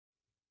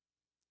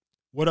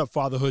What up,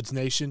 Fatherhoods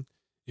Nation?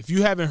 If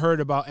you haven't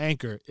heard about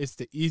Anchor, it's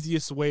the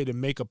easiest way to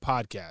make a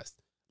podcast.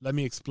 Let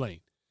me explain.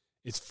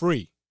 It's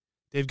free.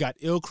 They've got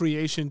ill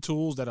creation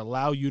tools that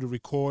allow you to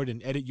record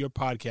and edit your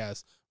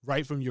podcast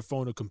right from your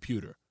phone or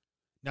computer.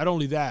 Not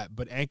only that,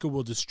 but Anchor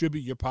will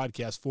distribute your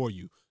podcast for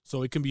you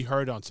so it can be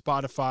heard on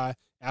Spotify,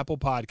 Apple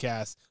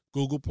Podcasts,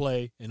 Google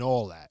Play, and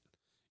all that.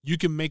 You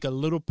can make a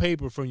little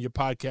paper from your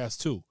podcast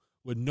too,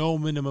 with no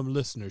minimum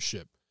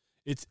listenership.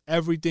 It's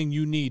everything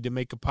you need to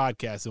make a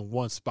podcast in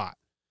one spot.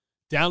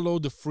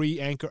 Download the free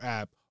Anchor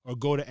app or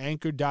go to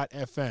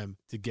anchor.fm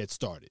to get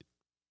started.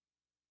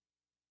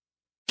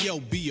 Yo,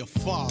 be a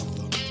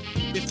father.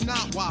 If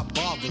not, why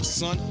bother,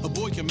 son? A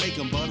boy can make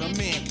them, but a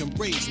man can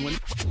raise one.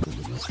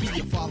 Be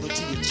a father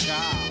to your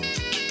child.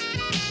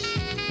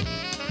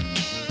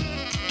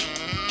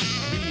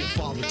 Be a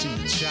father to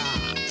your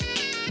child.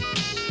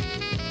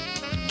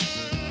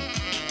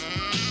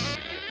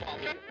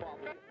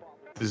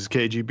 This is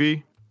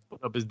KGB.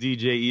 What up, is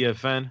DJ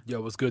EFN.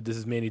 Yo, what's good? This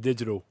is Manny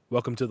Digital.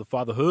 Welcome to the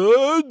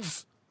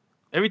Fatherhoods.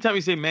 Every time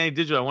you say Manny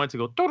Digital, I want it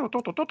to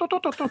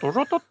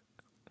go.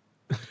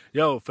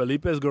 Yo,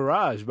 Felipe's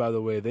Garage, by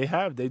the way, they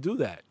do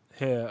that.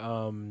 Here,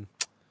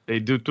 They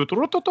do.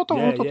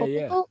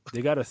 yeah.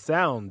 They got a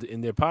sound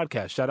in their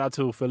podcast. Shout out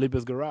to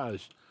Felipe's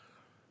Garage.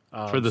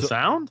 For the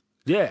sound?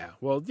 Yeah,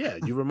 well, yeah,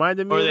 you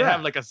reminded me Or of they that.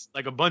 have like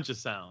a bunch of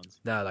sounds.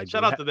 Nah, like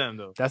Shout out to them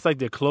though. That's like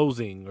their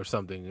closing or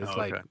something. It's Oh,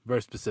 like okay.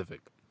 very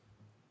specific.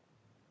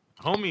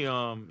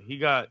 Homie, he's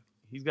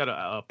got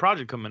a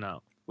project coming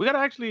out. We had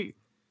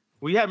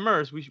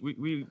Merce.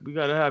 We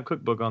gotta have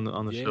Cookbook on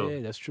the show. Yeah,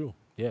 that's true.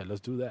 Yeah, let's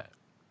do that.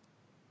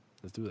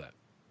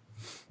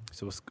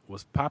 So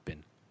what's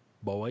popping,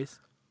 boys?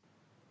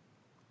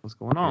 What's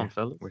going on,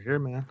 fellas? We're here,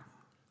 man.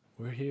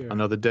 We're here.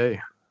 Another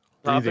day.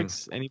 Breathing.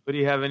 Topics?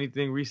 Anybody have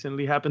anything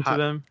recently happened to Hot.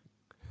 them?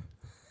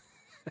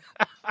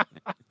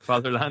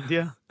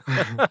 Fatherlandia?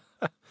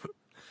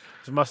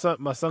 So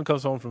my son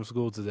comes home from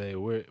school today.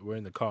 We're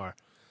in the car,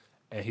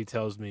 and he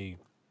tells me,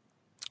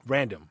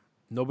 random,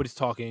 nobody's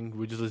talking.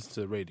 We just listen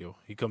to the radio.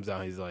 He comes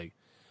out. He's like,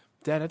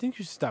 "Dad, I think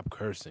you should stop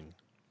cursing."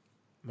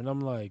 And I'm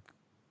like,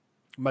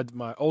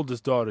 my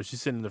oldest daughter,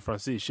 she's sitting in the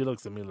front seat. She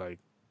looks at me like,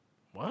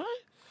 "What?"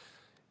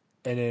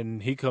 And then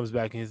he comes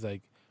back and he's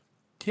like,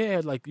 "Yeah,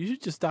 like you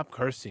should just stop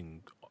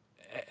cursing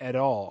at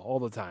all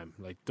the time.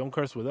 Like, don't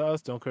curse with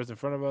us. Don't curse in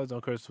front of us.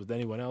 Don't curse with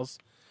anyone else."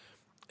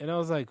 And I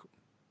was like,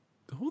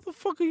 who the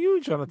fuck are you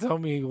trying to tell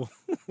me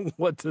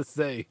what to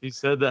say? You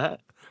said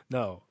that?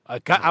 No,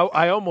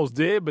 I almost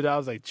did, but I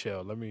was like,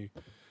 chill. Let me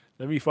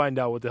find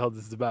out what the hell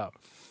this is about.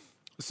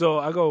 So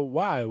I go,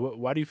 why?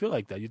 Why do you feel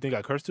like that? You think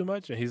I curse too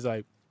much? And he's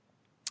like,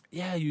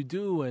 yeah, you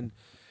do,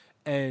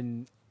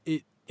 and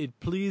it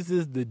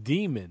pleases the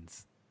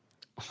demons.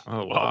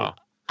 Oh, wow.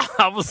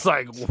 I was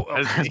like,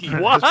 That's deep.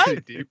 what? That's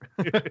pretty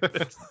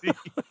deep.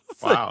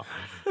 Wow.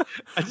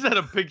 I just had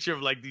a picture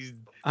of like these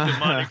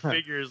demonic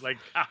figures, like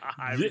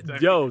every time.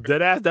 Yo,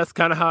 deadass. That's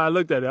kind of how I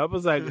looked at it. I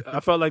was like, I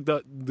felt like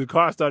the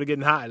car started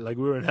getting hot, like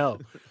we were in hell.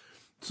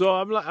 So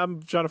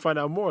I'm trying to find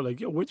out more. Like,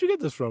 yo, where'd you get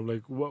this from?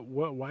 Like,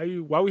 why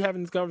are we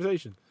having this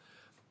conversation?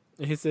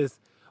 And he says,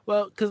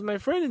 well, because my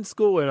friend in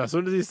school, and as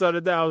soon as he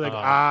started that, I was like,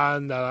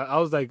 no. I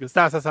was like,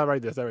 stop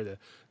right there.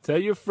 Tell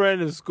your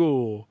friend in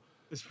school.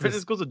 His friend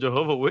in school's a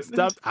Jehovah's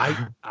Witness.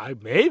 Stop. I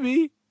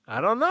maybe. I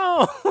don't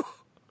know.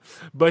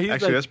 But he's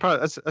Actually, like,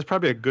 that's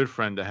probably a good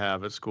friend to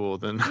have at school.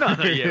 Then No,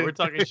 yeah, we're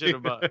talking shit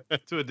about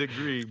to a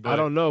degree. But I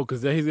don't know,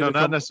 because then he's no, gonna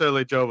not come.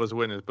 necessarily Jehovah's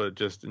Witness, but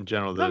just in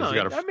general. No,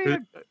 That I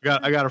mean,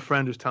 I got a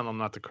friend who's telling him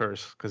not to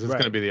curse because it's Right.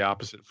 going to be the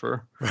opposite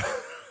for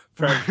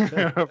for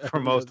for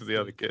most of the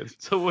other kids.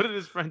 So what did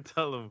his friend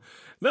tell him?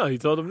 No, he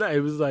told him that.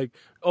 It was like,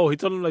 he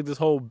told him like this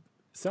whole,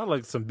 sounded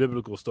like some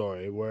biblical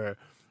story where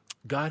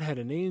God had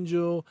an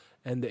angel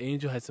and the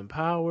angel had some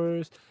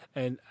powers.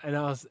 And I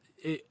was,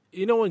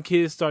 when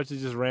kids start to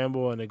just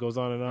ramble and it goes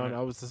on and on, Right.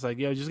 I was just like,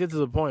 yeah, just get to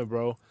the point,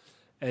 bro.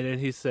 And then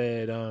he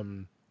said,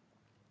 and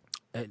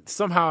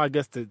somehow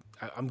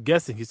I'm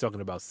guessing he's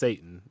talking about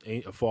Satan,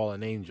 a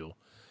fallen angel.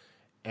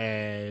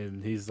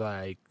 And he's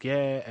like,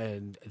 yeah,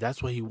 and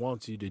that's what he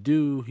wants you to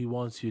do. He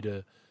wants you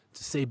to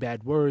say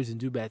bad words and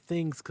do bad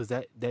things because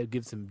that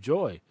gives him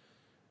joy.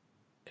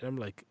 And I'm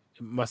like,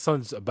 my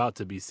son's about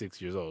to be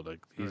 6 years old. Like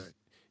he's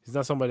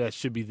not somebody that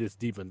should be this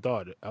deep in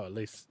thought. At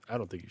least I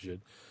don't think he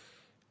should.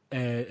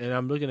 And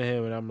I'm looking at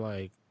him and I'm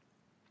like,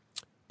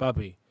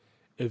 Papi,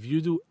 if you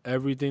do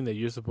everything that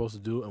you're supposed to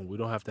do and we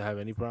don't have to have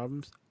any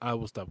problems, I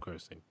will stop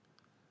cursing.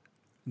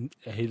 And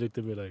he looked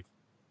at me like,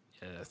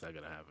 yeah, that's not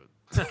gonna happen.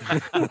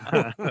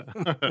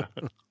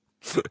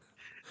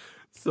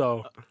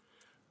 So,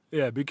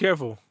 yeah, be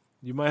careful.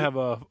 You might have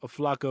a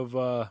flock of,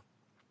 I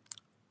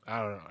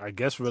don't know, I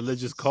guess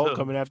religious cult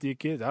coming after your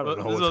kids. I don't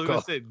know This is what what I to was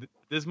call. gonna say.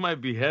 This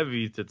might be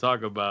heavy to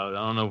talk about.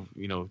 I don't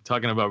know.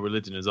 Talking about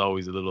religion is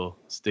always a little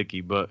sticky.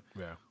 But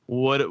Yeah.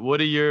 what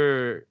are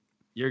your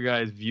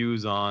guys'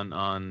 views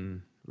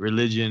on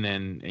religion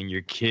and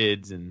your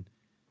kids and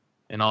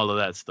all of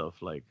that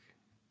stuff? Like,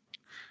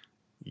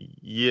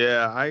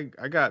 Yeah,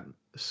 I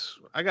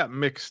got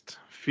mixed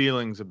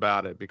feelings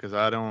about it because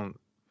I don't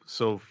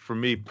so for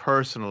me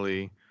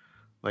personally,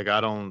 like I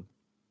don't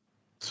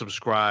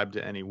subscribe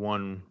to any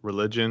one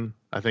religion.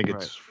 I think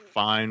Right. it's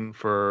fine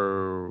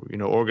for,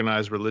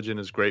 organized religion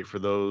is great for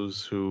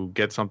those who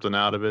get something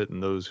out of it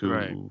and those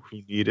Right. who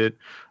need it.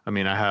 I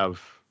mean, I have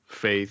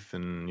faith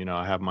and,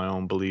 I have my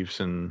own beliefs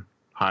in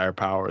higher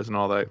powers and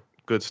all that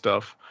good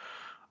stuff.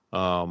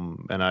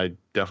 And I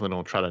definitely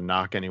don't try to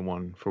knock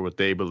anyone for what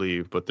they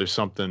believe, but there's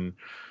something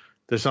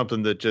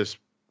that just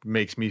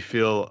makes me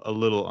feel a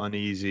little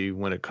uneasy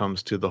when it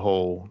comes to the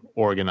whole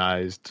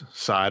organized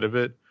side of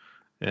it.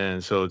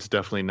 And so it's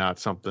definitely not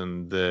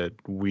something that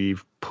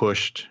we've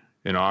pushed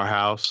in our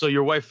house. So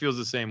your wife feels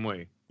the same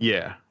way.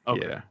 Yeah,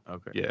 Okay. yeah,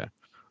 Okay. yeah.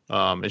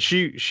 And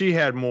she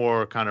had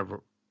more kind of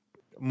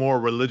more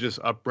religious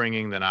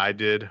upbringing than I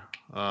did,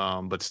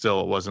 but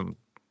still it wasn't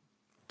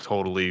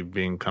totally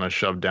being kind of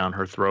shoved down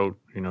her throat.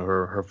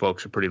 Her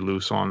folks are pretty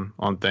loose on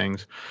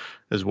things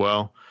as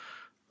well.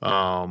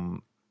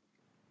 Um,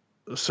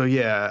 so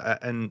yeah,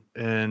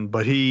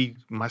 but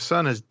my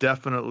son has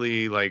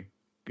definitely, like,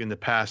 in the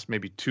past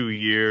maybe 2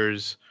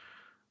 years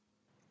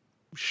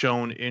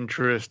shown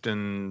interest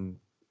in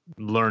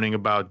learning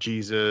about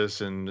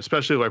Jesus, and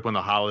especially like when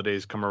the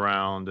holidays come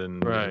around,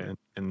 and Right.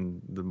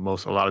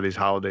 a lot of these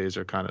holidays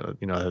are kind of,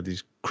 have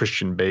these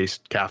Christian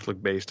based,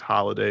 Catholic based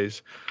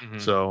holidays.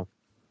 Mhm. So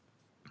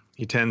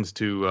he tends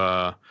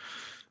to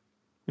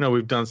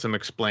we've done some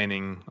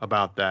explaining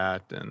about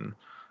that, and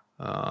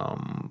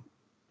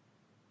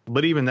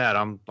but even that,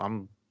 I'm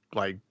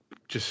like,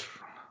 just,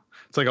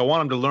 it's like I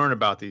want him to learn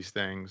about these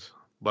things,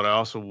 but I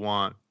also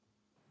want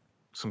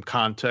some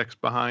context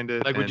behind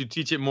it. Like, would And you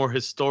teach it more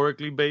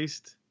historically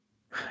based?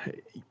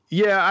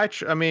 yeah,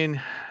 I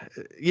mean,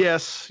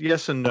 yes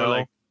and Or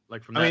no.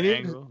 like from I that mean,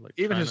 angle? Like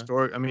even China?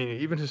 historic. I mean,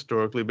 even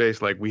historically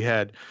based. Like, we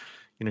had,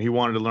 he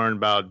wanted to learn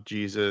about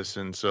Jesus,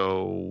 and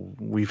so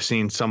we've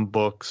seen some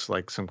books,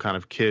 like some kind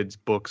of kids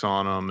books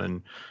on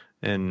them,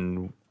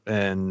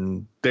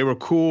 and they were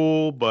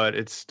cool, but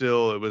it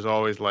was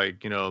always like,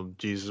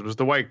 Jesus was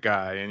the white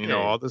guy, and Yeah,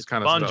 all this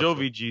kind of Bon stuff.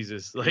 Jovi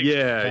Jesus. Like,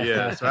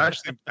 Yeah. So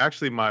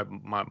actually, my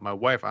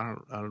wife, I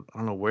don't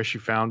know where she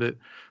found it,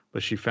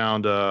 but she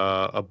found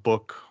a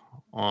book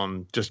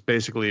on, just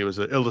basically, it was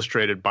an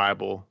illustrated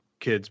Bible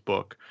kids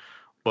book,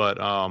 but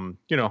all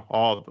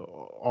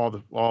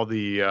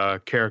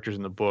the characters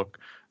in the book,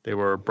 they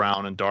were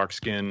brown and dark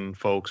skinned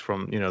folks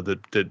from,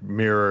 that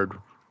mirrored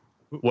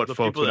what the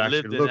folks people would that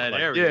actually lived in look that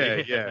like.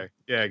 area.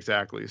 Yeah,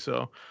 exactly.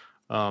 So,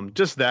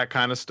 just that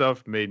kind of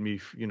stuff made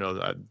me,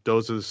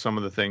 those are some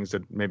of the things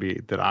that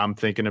maybe that I'm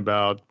thinking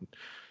about.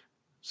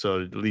 So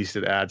at least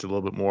it adds a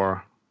little bit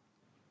more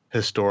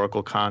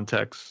historical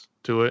context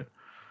to it.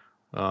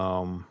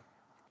 Um,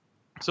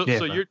 So yeah,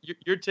 so man.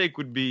 your take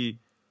would be,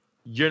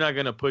 you're not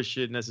gonna push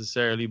it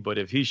necessarily, but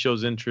if he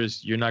shows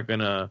interest, you're not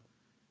gonna,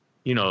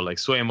 like,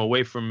 sway him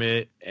away from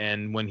it.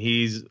 And when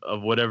he's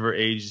of whatever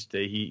age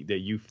that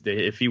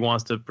if he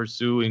wants to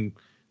pursue and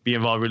be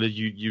involved with it,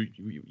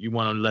 you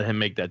want to let him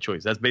make that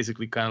choice. That's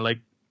basically kind of like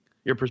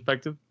your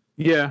perspective.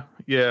 Yeah,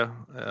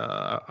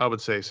 I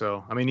would say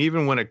so. I mean,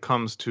 even when it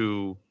comes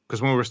to,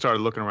 because when we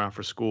started looking around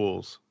for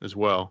schools as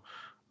well,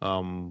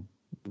 um,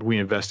 we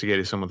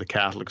investigated some of the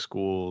Catholic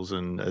schools,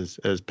 and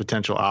as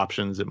potential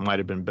options that might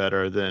have been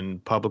better than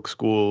public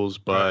schools,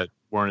 but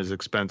weren't as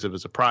expensive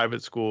as a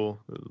private school,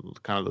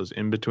 kind of those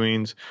in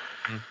betweens.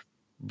 Mhm.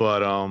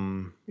 But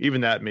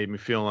even that made me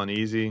feel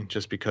uneasy,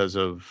 just because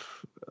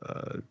of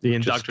The just,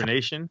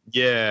 indoctrination.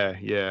 yeah,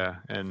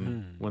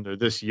 and when they're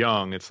this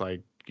young, it's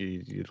like,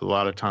 a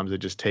lot of times they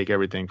just take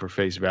everything for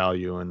face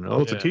value, and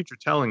it's a Yeah. teacher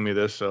telling me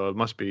this, so it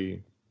must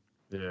be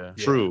Yeah.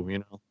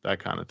 true, that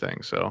kind of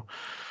thing. So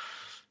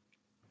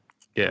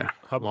yeah.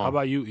 How long.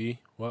 about you, E?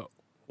 Well,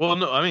 Well,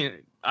 no, I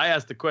mean, I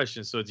asked the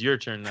question, so it's your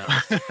turn now.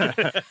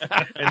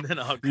 And then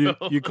I'll you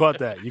go. you caught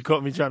that. You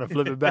caught me trying to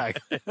flip it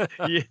back.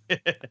 Yeah.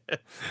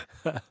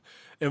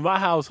 In my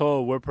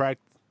household,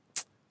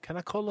 can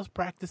I call us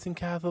practicing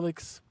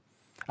Catholics?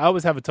 I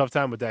always have a tough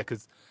time with that,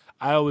 because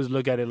I always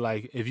look at it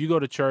like, if you go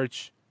to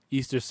church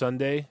Easter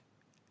Sunday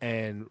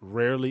and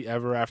rarely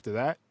ever after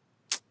that,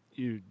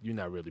 you're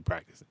not really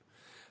practicing.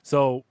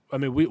 So, I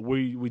mean,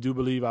 we do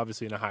believe,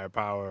 obviously, in a higher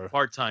power.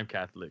 Part-time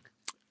Catholic.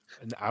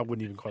 And I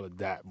wouldn't even call it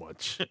that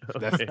much.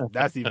 Okay.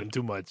 That's even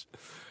too much.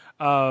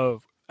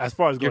 As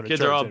far as Your going to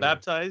kids church, are all anyway.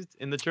 baptized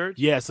in the church?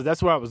 Yeah, so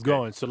that's where I was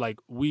going. So, like,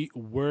 we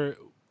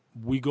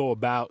go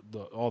about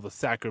all the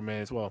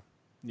sacraments. Well,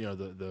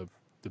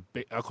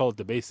 I call it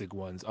the basic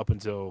ones up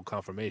until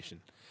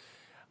confirmation.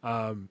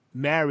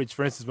 Marriage,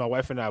 for instance, my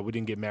wife and I, we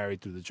didn't get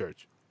married through the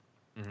church.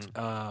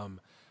 Mhm.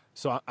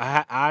 So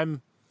I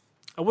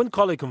wouldn't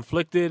call it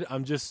conflicted.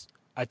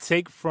 I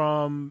take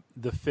from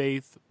the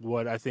faith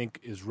what I think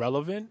is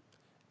relevant,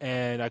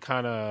 and I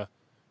kind of,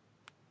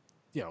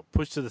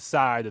 push to the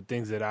side the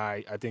things that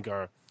I think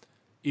are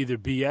either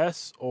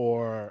BS,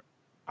 or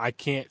I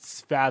can't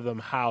fathom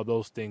how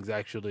those things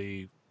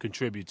actually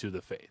contribute to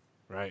the faith,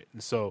 right?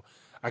 And so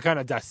I kind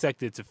of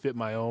dissect it to fit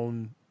my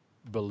own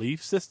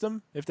belief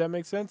system, if that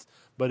makes sense.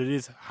 But it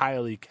is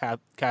highly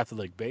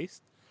Catholic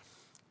based,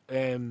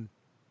 and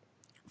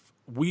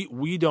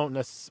we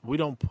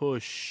don't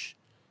push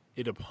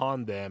it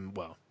upon them.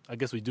 Well, I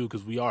guess we do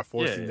because we are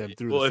forcing them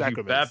through well, the if you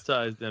sacraments,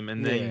 baptize them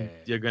and then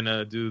you're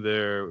gonna do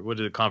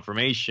their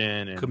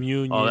confirmation and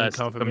communion, all that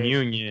confirmation.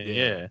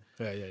 communion,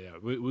 Yeah.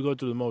 We go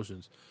through the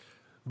motions,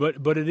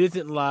 but it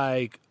isn't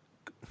like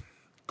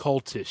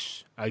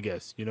cultish, I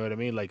guess. You know what I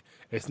mean? Like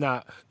it's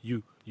not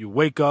you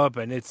wake up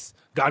and it's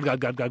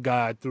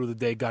God through the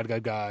day,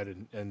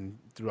 God, and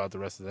throughout the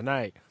rest of the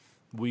night.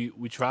 We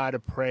try to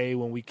pray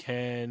when we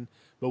can,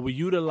 but we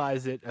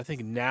utilize it. I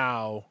think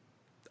now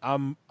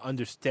I'm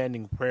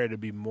understanding prayer to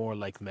be more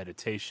like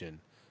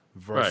meditation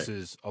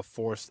versus a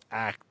forced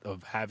act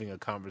of having a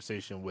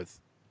conversation with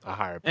a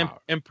higher power.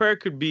 And prayer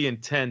could be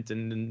intent,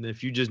 and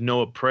if you just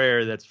know a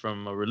prayer that's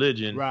from a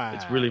religion,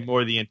 it's really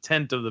more the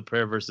intent of the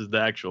prayer versus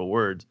the actual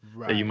words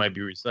that you might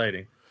be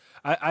reciting.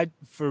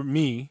 For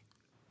me,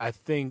 I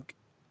think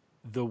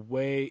the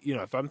way,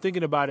 if I'm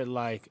thinking about it,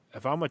 like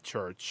if I'm a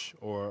church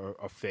or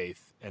a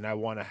faith and I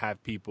want to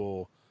have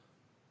people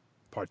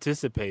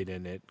participate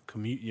in it,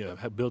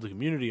 build a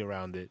community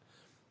around it,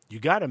 you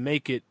got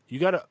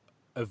to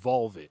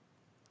evolve it.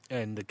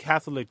 And the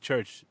Catholic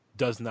Church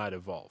does not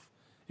evolve.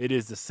 It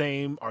is the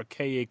same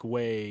archaic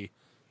way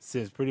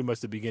since pretty much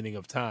the beginning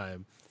of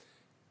time.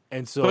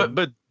 And so,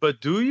 but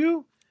do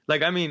you?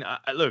 Like, I mean,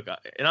 look,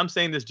 and I'm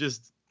saying this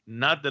just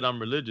not that I'm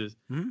religious,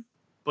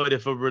 but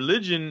if a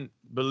religion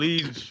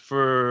believes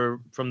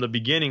from the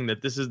beginning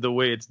that this is the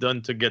way it's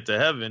done to get to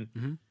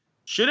heaven,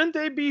 shouldn't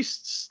they be,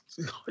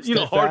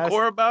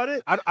 hardcore about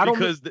it? I don't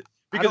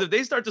because if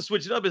they start to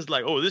switch it up, it's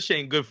like, oh, this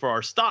ain't good for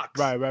our stocks.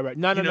 Right.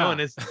 No. And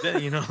it's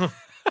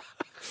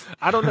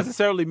I don't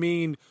necessarily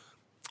mean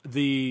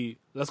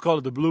let's call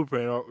it the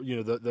blueprint or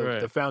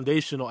the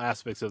foundational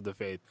aspects of the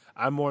faith.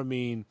 I more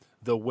mean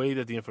the way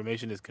that the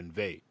information is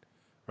conveyed.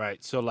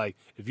 Right. So like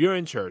if you're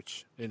in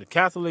church, in a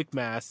Catholic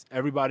mass,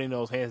 everybody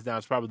knows hands down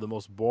it's probably the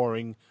most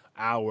boring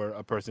hour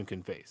a person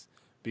can face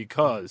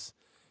because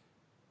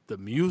the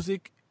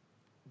music,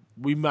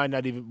 we might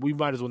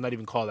as well not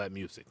even call that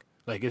music.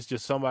 Like it's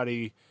just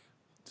somebody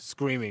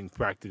screaming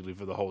practically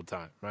for the whole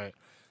time. Right.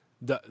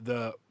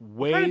 The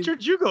way. What kind of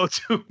church you go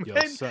to, man?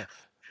 Yo, son,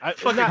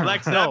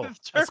 Black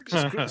Sabbath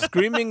church.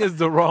 Screaming is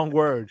the wrong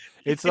word.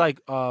 It's like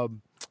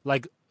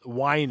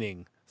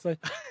whining. It's like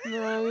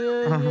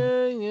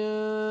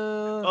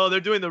Oh, they're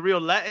doing the real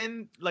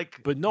Latin,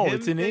 but no,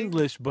 it's in thing?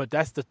 English. But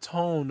that's the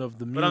tone of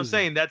the music. But I'm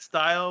saying that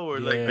style, or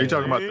Yeah. like, Are you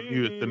talking about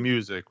the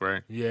music,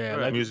 right? Yeah,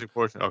 The music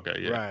portion. Okay,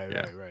 yeah,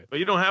 Right. But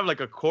you don't have like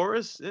a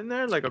chorus in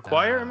there, like a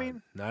choir. I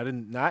mean, not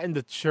in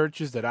the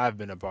churches that I've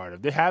been a part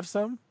of. They have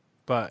some,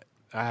 but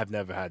I have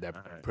never had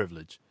that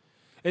privilege.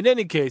 In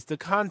any case, the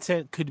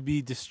content could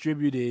be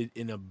distributed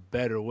in a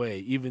better way,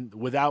 even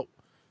without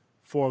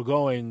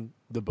foregoing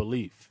the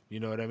belief. You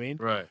know what I mean?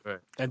 right.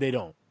 And they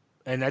don't.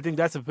 And I think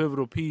that's a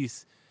pivotal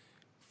piece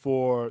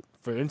for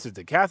instance,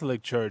 the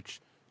Catholic Church.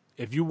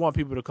 If you want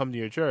people to come to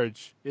your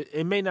church,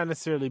 it may not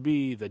necessarily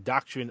be the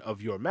doctrine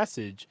of your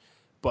message,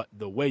 but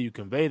the way you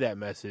convey that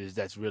message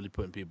that's really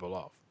putting people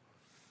off.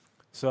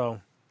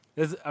 So,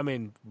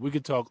 we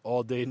could talk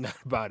all day and night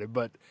about it,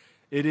 but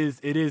it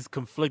is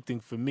conflicting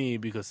for me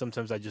because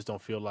sometimes I just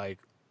don't feel like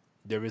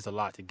there is a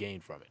lot to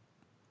gain from it.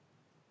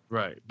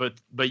 Right, but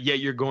yet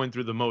you're going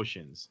through the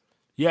motions.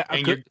 Yeah,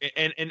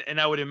 and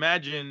I would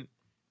imagine,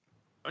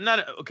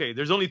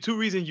 there's only two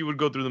reasons you would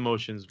go through the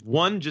motions.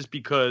 One, just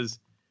because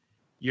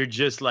you're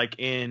just like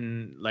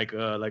in like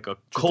a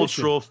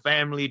cultural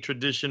family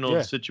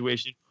traditional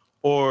situation,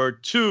 or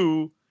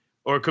two,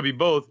 or it could be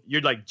both.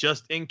 You're like,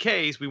 just in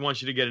case we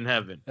want you to get in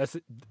heaven. That's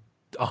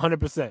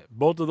 100%.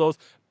 Both of those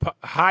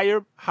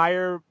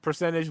higher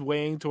percentage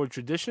weighing toward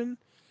tradition,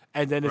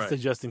 and then it's the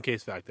just in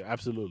case factor.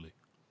 Absolutely.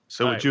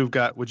 So would you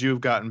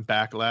have gotten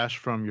backlash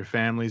from your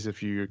families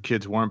if your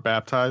kids weren't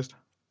baptized?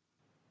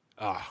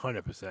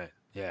 100%.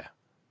 Yeah.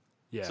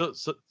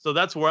 So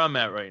that's where I'm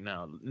at right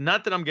now.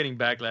 Not that I'm getting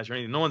backlash or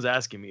anything. No one's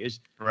asking me. It's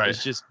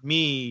just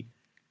me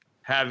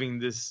having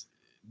this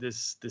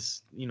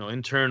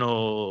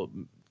internal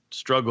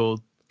struggle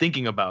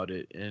thinking about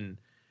it. And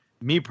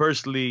me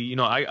personally,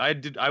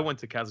 I went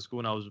to Catholic school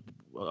when I was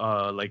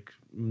like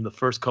in the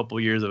first couple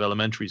of years of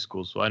elementary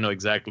school, so I know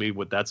exactly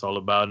what that's all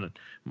about. And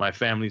my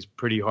family's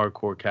pretty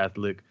hardcore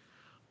Catholic.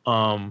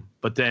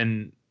 But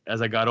then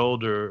as I got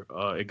older,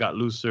 it got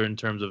looser in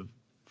terms of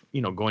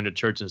going to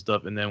church and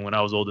stuff. And then when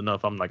I was old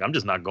enough, I'm like, I'm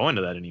just not going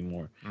to that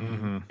anymore.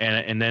 Mm-hmm.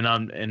 And then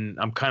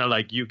I'm kind of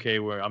like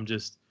UK, where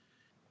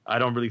I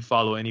don't really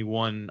follow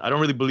anyone. I don't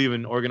really believe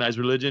in organized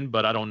religion,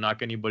 but I don't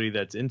knock anybody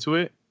that's into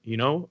it.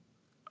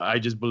 I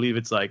just believe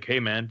it's like, hey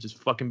man,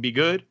 just fucking be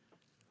good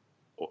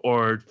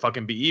or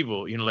fucking be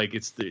evil. Like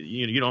it's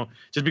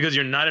just because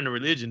you're not in a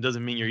religion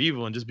doesn't mean you're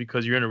evil, and just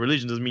because you're in a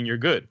religion doesn't mean you're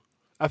good.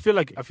 I feel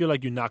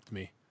like you knocked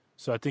me.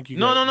 So I think you.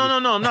 No. I'm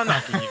not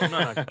knocking you. I'm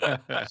not knocking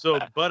you. So,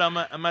 but I'm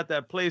at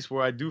that place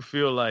where I do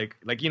feel like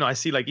I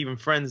see like even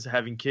friends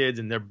having kids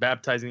and they're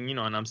baptizing,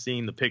 and I'm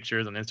seeing the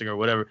pictures on Instagram or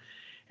whatever,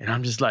 and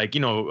I'm just like,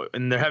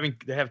 and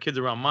they have kids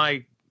around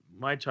my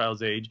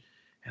child's age,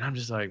 and I'm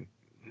just like,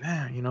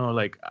 man,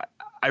 like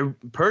I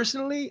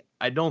personally,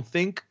 I don't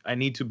think I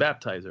need to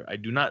baptize her. I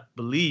do not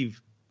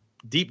believe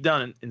deep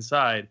down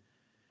inside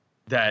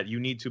that you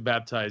need to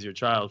baptize your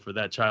child for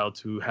that child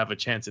to have a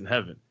chance in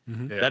heaven.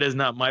 Mm-hmm. Yeah. That is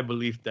not my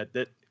belief.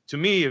 That to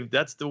me, if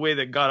that's the way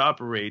that God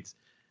operates,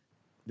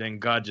 then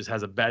God just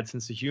has a bad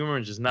sense of humor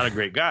and just not a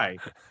great guy.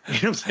 You know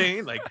what I'm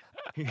saying? Like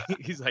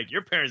he's like,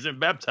 your parents didn't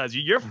baptize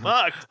you, you're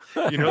fucked.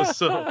 You know,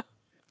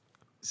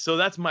 so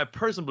that's my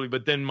personal belief.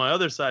 But then my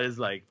other side is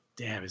like,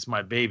 damn, it's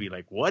my baby.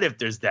 Like, what if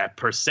there's that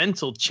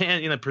percentile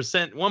chance,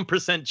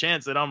 1%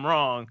 chance that I'm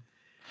wrong?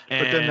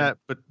 And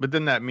But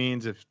then that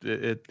means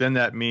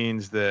that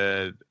means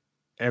that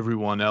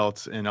everyone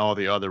else in all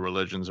the other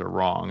religions are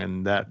wrong,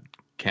 and that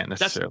can't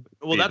necessarily.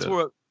 That's you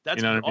know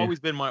what I mean? always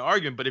been my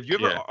argument. But if you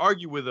ever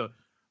argue with a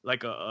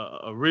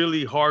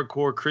really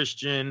hardcore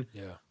Christian,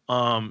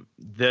 I've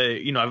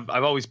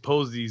always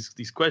posed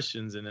these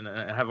questions, and then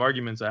I have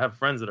arguments. I have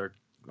friends that are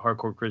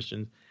hardcore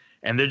Christians,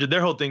 and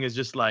their whole thing is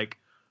just like,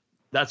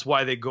 that's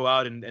why they go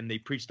out and they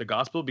preach the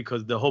gospel,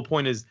 because the whole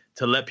point is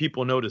to let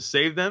people know to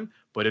save them.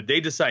 But if they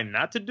decide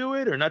not to do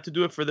it or not to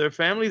do it for their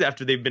families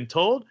after they've been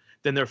told,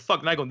 then they're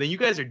fucked. And I go, then you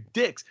guys are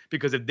dicks,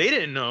 because if they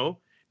didn't know,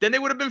 then they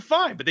would have been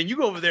fine. But then you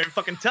go over there and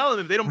fucking tell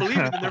them if they don't believe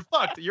it, then they're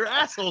fucked. You're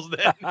assholes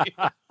then.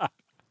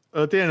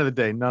 At the end of the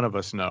day, none of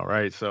us know,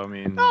 right? So I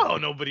mean, no,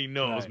 nobody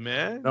knows,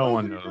 man. No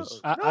one knows.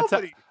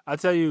 I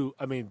tell you,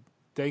 I mean,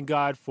 thank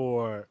God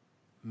for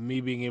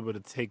me being able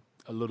to take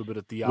a little bit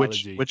of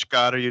theology. Which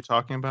God are you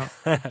talking about?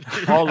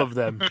 All of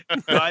them.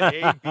 God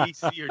A, B,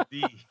 C, or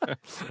D.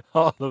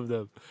 All of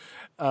them.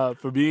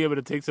 For being able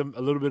to take a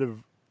little bit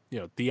of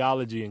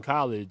theology in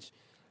college,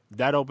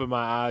 that opened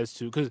my eyes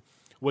to, because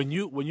when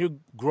you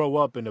grow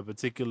up in a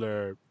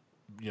particular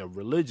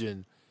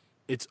religion,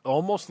 it's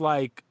almost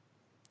like,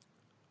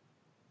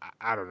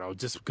 I don't know,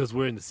 just because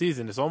we're in the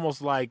season, it's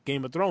almost like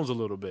Game of Thrones a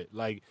little bit.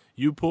 Like,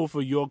 you pull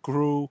for your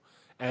crew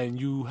and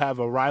you have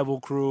a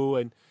rival crew,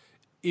 and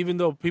even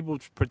though people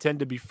pretend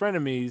to be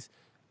frenemies,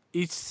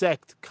 each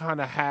sect kind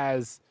of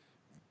has,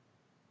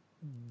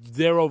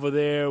 they're over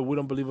there, we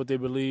don't believe what they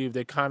believe,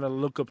 they kind of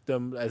look up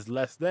them as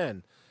less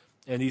than.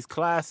 And these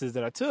classes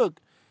that I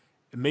took,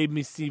 it made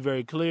me see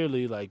very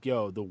clearly, like,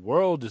 the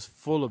world is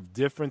full of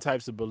different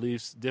types of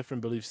beliefs,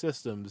 different belief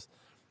systems.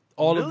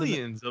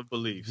 Millions of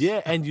beliefs.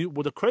 Yeah, and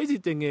the crazy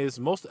thing is,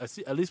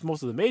 at least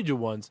most of the major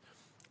ones,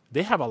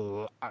 they have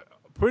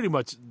pretty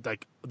much,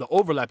 like, the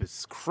overlap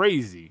is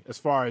crazy as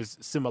far as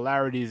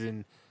similarities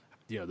and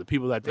the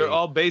people that they're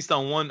all based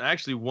on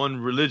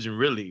one religion.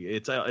 Really,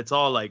 it's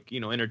all like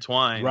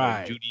intertwined.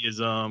 Right. Like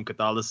Judaism,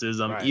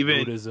 Catholicism, right.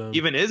 even Buddhism.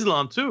 even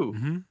Islam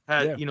too.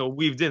 Mm-hmm.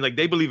 Weaved in. Like,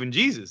 they believe in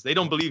Jesus. They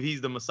don't believe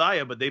he's the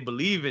Messiah, but they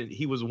believe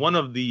he was one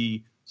of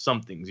the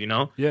somethings.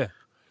 Yeah.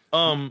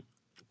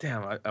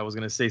 Damn, I was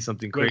gonna say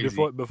something crazy.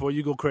 Wait, before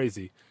you go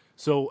crazy.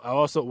 So I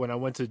also, when I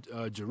went to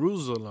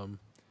Jerusalem,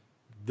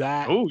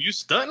 Oh, you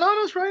stunting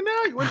on us right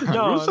now? You went to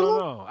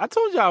Jerusalem? No. I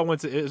told you I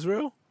went to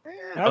Israel. Yeah.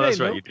 Oh, that's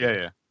right. You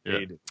did.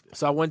 Yeah.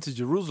 So I went to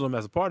Jerusalem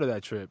as a part of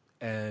that trip,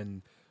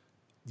 and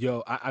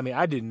I mean,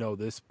 I didn't know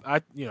this.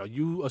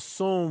 You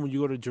assume when you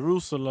go to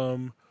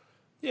Jerusalem,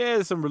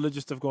 there's some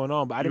religious stuff going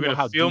on, but I didn't know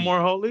how feel deep. more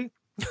holy.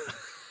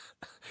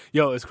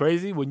 It's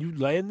crazy when you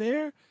land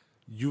there.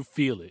 You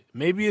feel it.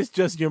 Maybe it's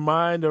just your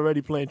mind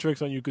already playing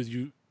tricks on you because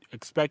you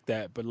expect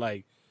that, but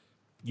like,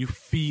 you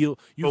feel.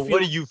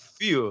 What do you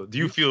feel? Do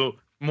you feel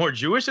more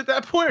Jewish at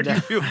that point, or do you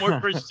feel more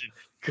Christian?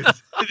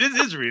 Because it is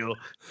Israel.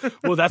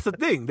 Well, that's the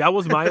thing. That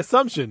was my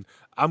assumption.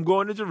 I'm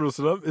going to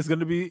Jerusalem. It's going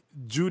to be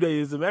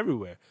Judaism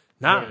everywhere.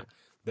 Nah,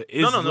 the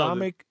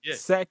Islamic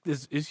sect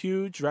is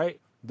huge,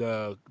 right?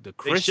 The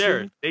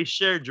Christian. They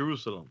share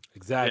Jerusalem.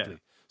 Exactly. Yeah.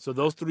 So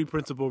those three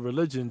principal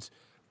religions,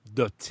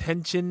 the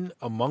tension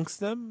amongst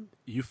them,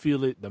 you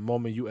feel it the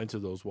moment you enter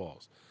those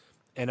walls.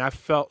 And I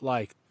felt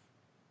like,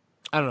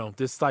 I don't know,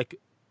 this like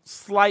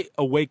slight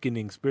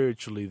awakening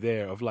spiritually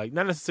there of like,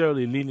 not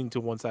necessarily leaning to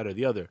one side or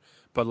the other,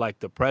 but like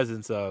the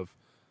presence of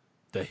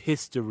the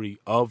history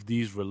of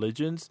these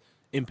religions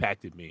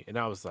impacted me. And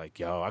I was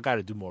like, I got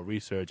to do more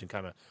research and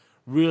kind of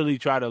really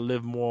try to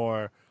live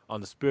more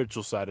on the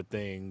spiritual side of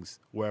things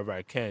wherever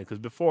I can. Because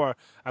before,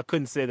 I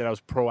couldn't say that I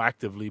was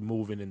proactively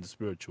moving in the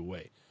spiritual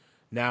way.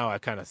 Now I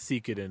kind of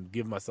seek it and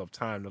give myself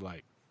time to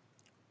like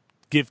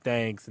give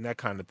thanks and that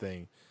kind of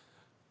thing.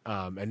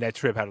 And that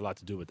trip had a lot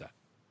to do with that.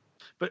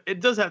 But it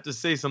does have to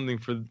say something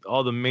for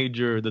all the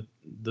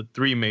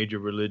three major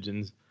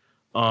religions.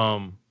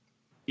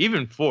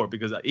 Even four,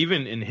 because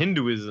even in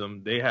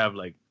Hinduism, they have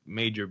like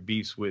major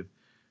beefs with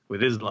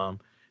Islam,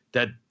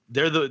 that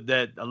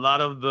that a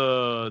lot of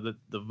the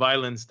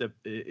violence that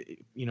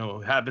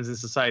happens in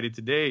society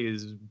today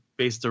is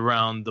based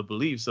around the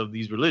beliefs of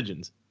these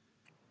religions.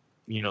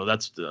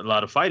 That's a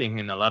lot of fighting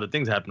and a lot of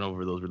things happen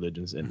over those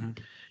religions. And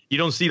you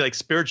don't see like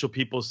spiritual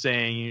people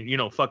saying,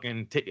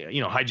 fucking,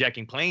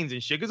 hijacking planes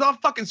and shit. Cause I'm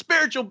fucking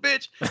spiritual,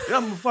 bitch. And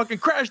I'm gonna fucking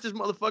crash this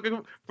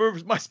motherfucker for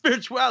my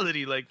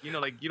spirituality. Like, you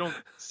don't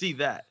see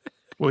that.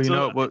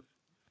 Well,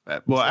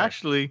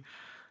 actually,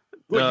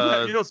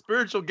 You know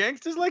spiritual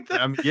gangsters like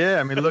that? I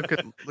mean, look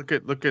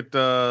at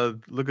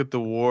the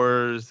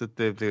wars that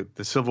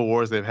the civil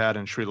wars they've had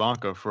in Sri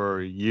Lanka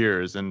for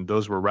years, and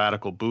those were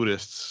radical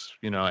Buddhists,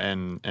 you know,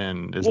 and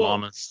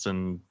Islamists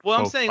and. Well,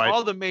 I'm saying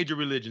all the major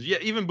religions,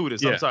 even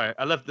Buddhists. Yeah. I'm sorry,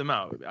 I left them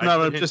out.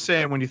 No, I'm just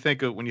saying when you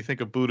think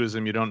of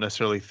Buddhism, you don't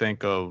necessarily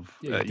think of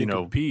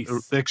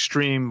peace,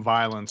 extreme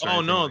violence.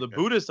 Oh no, the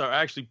Buddhists are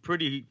actually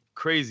pretty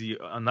crazy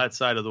on that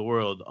side of the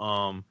world.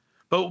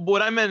 But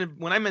what I meant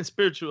when I meant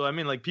spiritual, I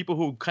mean like people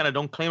who kind of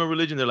don't claim a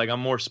religion. They're like,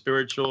 I'm more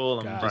spiritual.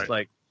 I'm just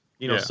like,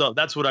 you know. So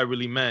that's what I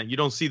really meant. You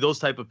don't see those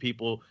type of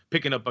people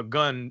picking up a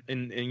gun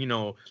and you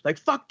know, like,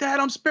 fuck that,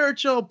 I'm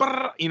spiritual.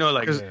 You know,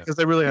 like because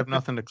they really have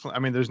nothing to. I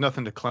mean, there's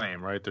nothing to claim,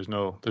 right? There's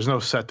no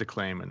set to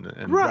claim,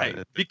 and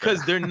right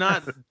because they're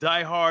not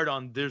die hard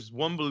on. There's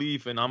one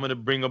belief, and I'm gonna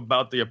bring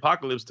about the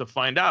apocalypse to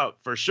find out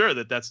for sure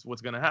that that's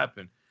what's gonna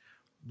happen.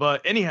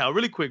 But anyhow,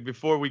 really quick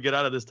before we get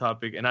out of this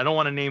topic, and I don't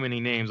want to name any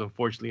names,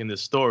 unfortunately, in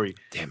this story.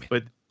 Damn it!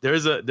 But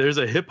there's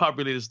a hip hop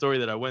related story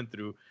that I went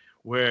through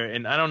where,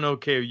 and I don't know,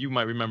 Kay, you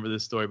might remember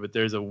this story, but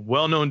there's a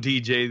well-known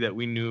DJ that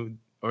we knew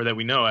or that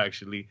we know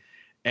actually,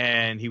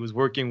 and he was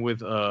working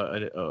with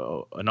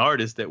an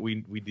artist that we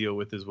deal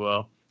with as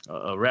well,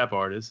 a rap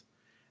artist,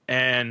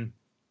 and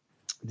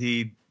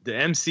the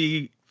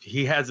MC,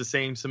 he has the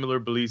same similar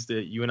beliefs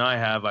that you and I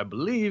have, I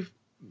believe.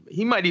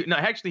 He might be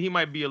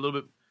a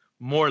little bit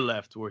more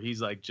left, where he's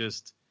like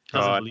just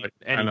doesn't believe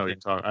anything. I know you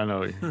talk. I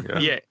know.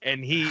 Yeah,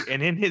 and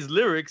in his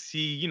lyrics,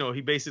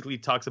 he basically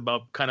talks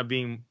about kind of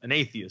being an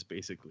atheist,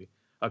 basically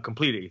a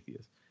complete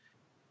atheist.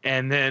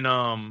 And then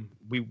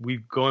we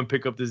go and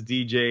pick up this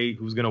DJ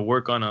who's gonna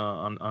work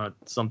on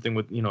something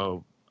with, you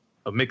know,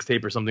 a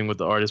mixtape or something with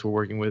the artist we're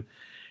working with.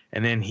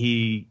 And then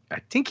I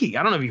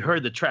don't know if you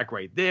heard the track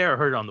right there or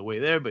heard it on the way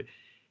there, but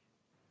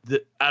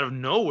out of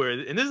nowhere,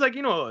 and this is like,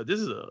 you know, this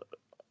is a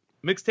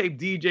mixtape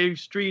DJ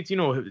streets, you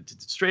know,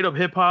 straight up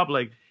hip hop.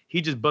 Like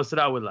he just busted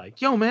out with like,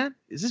 yo man,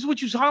 is this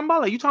what you talking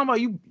about? Like you talking about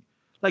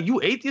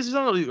you atheist or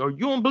something, or you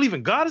don't believe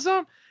in God or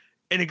something?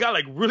 And it got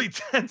like really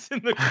tense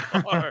in the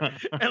car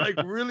and like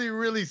really,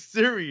 really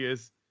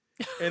serious.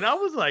 And I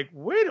was like,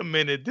 wait a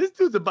minute, this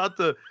dude's about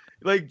to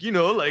like, you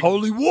know, like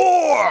holy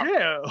war.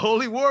 Yeah,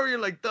 holy warrior,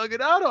 like thug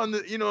it out on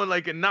the, you know,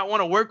 like, and not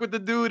want to work with the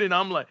dude. And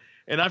I'm like,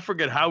 and I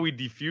forget how we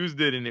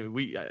diffused it,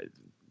 and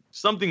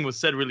something was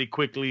said really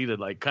quickly to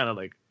like kind of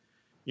like,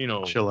 you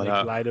know, chill it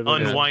out,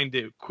 unwind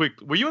it quick.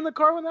 Were you in the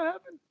car when that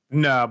happened?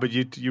 No, but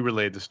you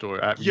relayed the story.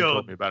 You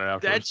told me about it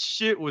afterwards. That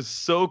shit was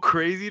so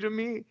crazy to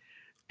me,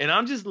 and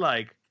I'm just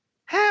like,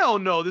 hell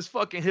no, this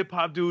fucking hip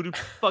hop dude who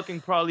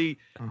fucking probably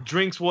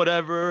drinks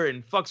whatever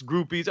and fucks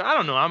groupies. I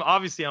don't know.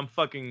 I'm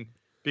fucking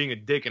being a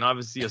dick and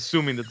obviously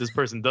assuming that this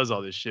person does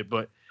all this shit,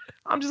 but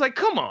I'm just like,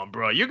 come on,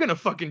 bro, you're gonna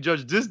fucking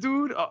judge this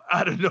dude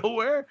out of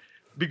nowhere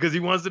because he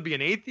wants to be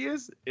an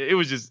atheist? It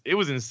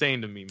was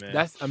insane to me, man.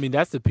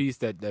 That's the piece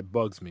that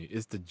bugs me.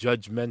 It's the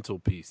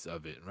judgmental piece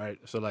of it, right?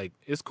 So like,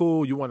 it's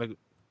cool, you want to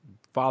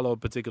follow a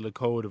particular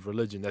code of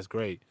religion, that's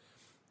great,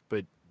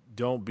 but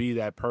don't be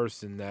that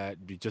person that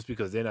just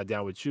because they're not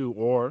down with you,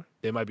 or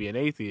they might be an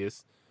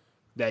atheist,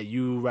 that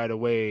you right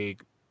away,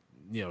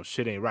 you know,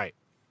 shit ain't right.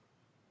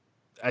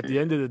 At the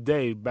end of the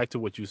day, back to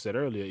what you said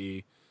earlier,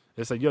 E,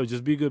 it's like, yo,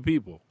 just be good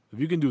people. If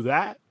you can do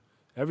that,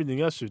 everything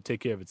else should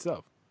take care of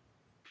itself.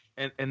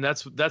 And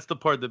that's the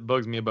part that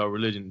bugs me about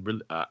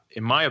religion.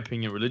 In my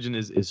opinion, religion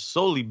is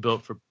solely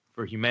built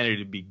for humanity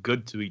to be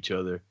good to each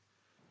other.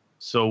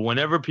 So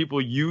whenever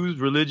people use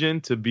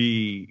religion to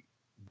be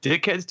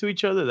dickheads to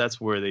each other,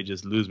 that's where they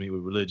just lose me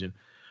with religion.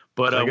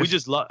 But we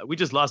just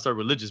lost our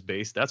religious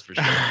base, that's for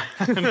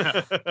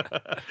sure.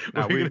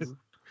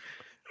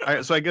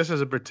 So I guess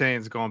as it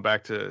pertains, going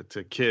back to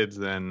kids,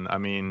 then I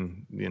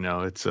mean, you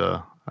know, it's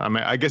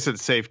I guess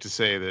it's safe to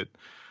say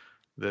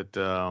that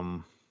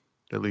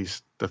at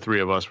least the three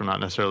of us were not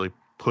necessarily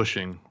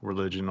pushing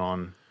religion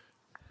on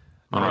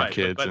our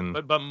kids.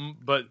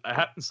 But I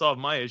haven't solved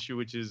my issue,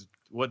 which is,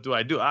 what do?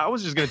 I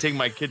was just gonna take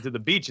my kid to the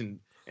beach and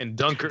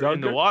dunk her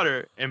in the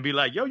water and be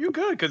like, yo, you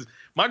good? Because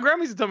my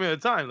grandma used to tell me all the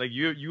time, like,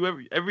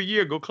 you every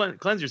year go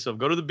cleanse yourself,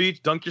 go to the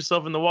beach, dunk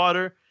yourself in the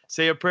water,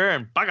 say a prayer,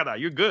 and bagada,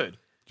 you're good.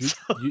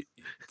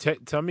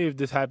 Tell me if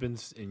this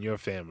happens in your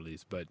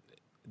families, but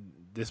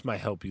this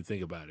might help you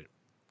think about it.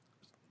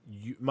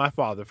 My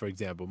father, for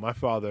example,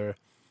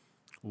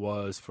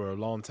 was for a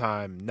long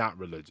time not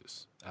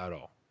religious at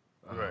all.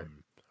 Right.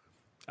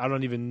 I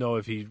don't even know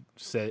if he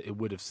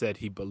would have said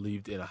he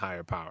believed in a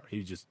higher power.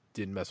 He just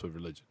didn't mess with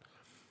religion.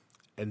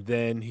 And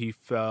then he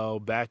fell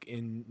back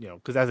in, you know,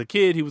 because as a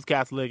kid he was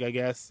Catholic, I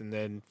guess, and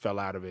then fell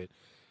out of it.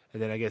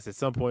 And then I guess at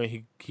some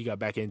point he got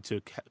back into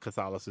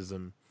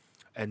Catholicism.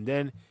 And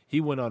then he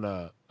went on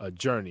a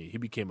journey. He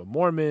became a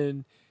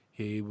Mormon.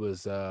 He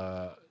was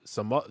a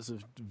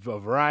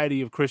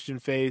variety of Christian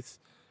faiths.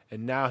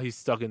 And now he's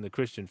stuck in the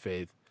Christian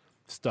faith.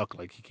 Stuck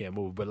like he can't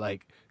move. But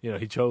like, you know,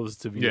 he chose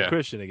to be a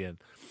Christian again.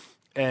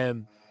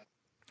 And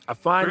I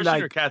find Christian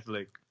like... or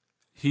Catholic?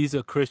 He's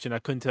a Christian. I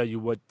couldn't tell you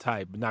what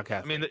type, but not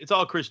Catholic. I mean, it's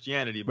all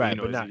Christianity. But right,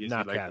 you know,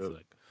 but not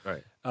Catholic.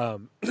 Right.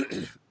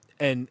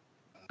 And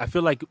I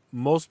feel like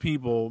most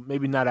people,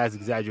 maybe not as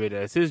exaggerated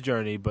as his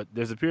journey, but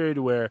there's a period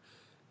where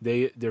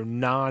they're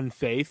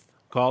non-faith,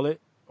 call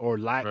it, or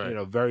Right.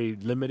 very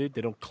limited.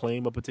 They don't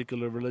claim a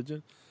particular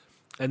religion,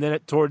 and then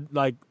toward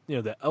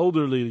the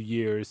elderly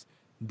years,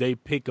 they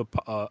pick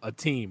a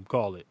team,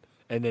 call it,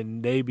 and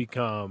then they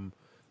become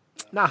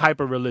not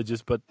hyper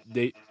religious, but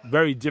they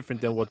very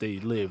different than what they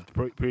lived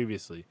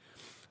previously.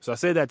 So I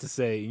say that to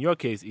say, in your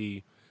case,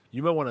 E,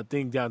 you might want to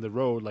think down the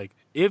road, like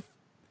if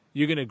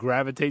you're gonna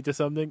gravitate to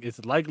something,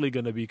 it's likely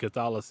gonna be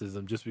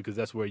Catholicism, just because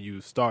that's where you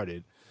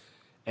started.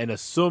 And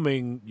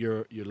assuming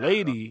your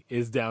lady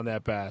is down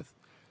that path,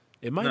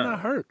 it might No. not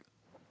hurt.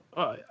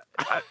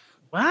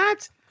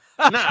 What?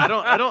 No,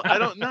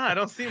 I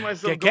don't see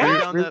myself going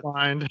down that.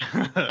 Rewind.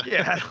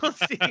 Yeah,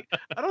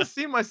 I don't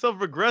see myself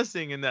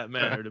regressing in that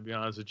manner, to be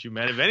honest with you,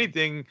 man. If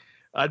anything,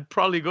 I'd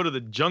probably go to the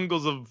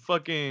jungles of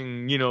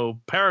fucking,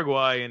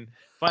 Paraguay and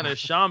find a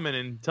shaman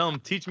and tell him,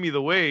 teach me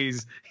the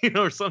ways,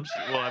 or some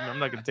shit. Well, I mean, I'm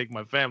not going to take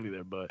my family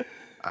there, but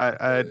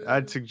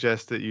I'd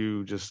suggest that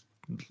you just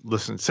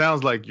listen.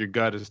 Sounds like your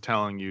gut is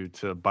telling you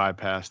to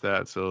bypass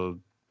that, so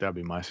that'd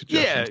be my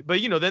suggestion. yeah, but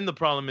then the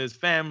problem is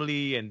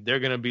family, and they're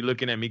going to be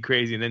looking at me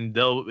crazy, and then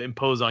they'll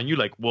impose on you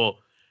like, well,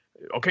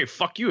 okay,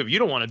 fuck you if you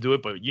don't want to do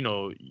it, but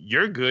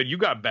you're good, you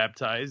got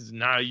baptized,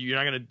 now you're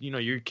not going to,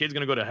 your kid's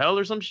going to go to hell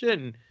or some shit.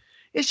 And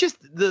it's just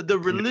the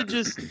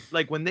religious,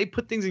 like when they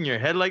put things in your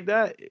head like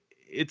that,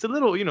 it's a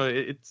little,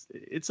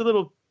 it's a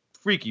little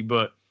freaky,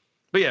 but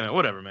yeah, man,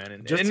 whatever, man.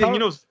 And Just then,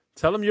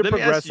 tell them you're let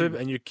me ask progressive, you-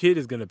 and your kid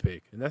is gonna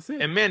pick, and that's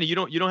it. and man, you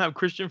don't have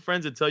Christian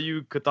friends that tell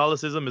you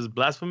Catholicism is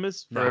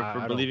blasphemous Nah, I for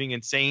don't. believing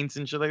in saints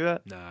and shit like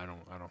that? Nah, I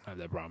don't have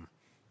that problem.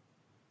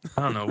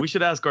 I don't know. We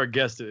should ask our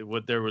guests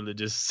what their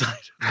religious side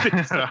of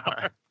things All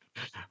are.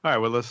 right,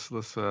 well let's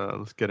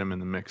get him in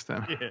the mix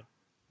then. Yeah.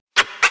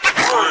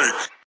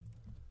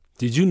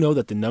 Did you know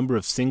that the number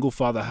of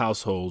single-father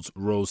households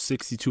rose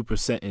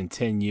 62% in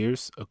 10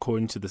 years,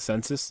 according to the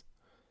census?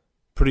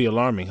 Pretty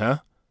alarming, huh?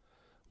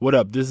 What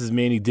up? This is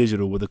Manny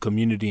Digital with a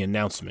community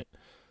announcement.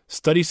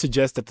 Studies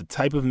suggest that the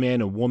type of man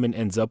a woman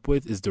ends up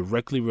with is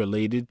directly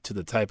related to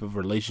the type of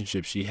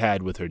relationship she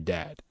had with her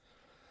dad.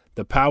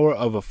 The Power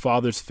of a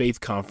Father's Faith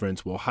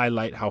Conference will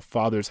highlight how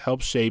fathers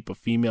help shape a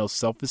female's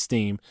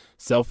self-esteem,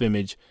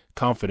 self-image,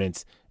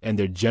 confidence, and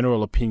their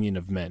general opinion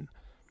of men.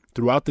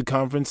 Throughout the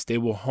conference, they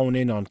will hone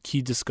in on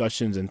key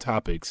discussions and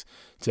topics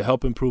to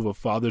help improve a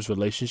father's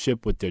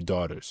relationship with their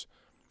daughters.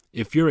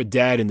 If you're a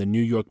dad in the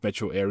New York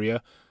metro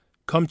area,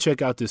 come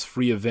check out this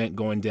free event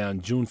going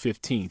down June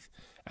 15th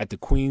at the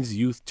Queens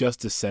Youth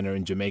Justice Center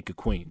in Jamaica,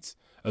 Queens.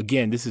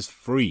 Again, this is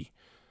free.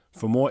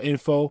 For more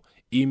info,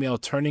 email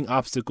Turning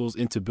Obstacles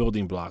into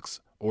Building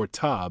Blocks, or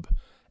TOB,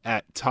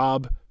 at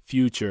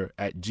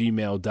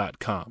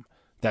tobfuture@gmail.com.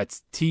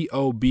 That's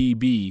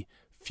TOBB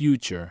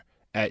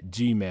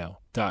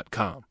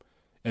future@gmail.com.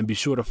 And be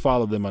sure to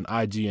follow them on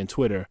IG and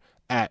Twitter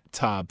at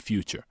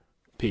TOBfuture.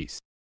 Peace.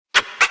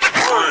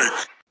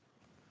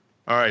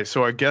 All right,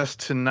 so our guest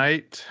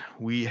tonight,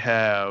 we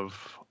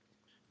have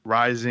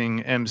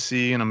rising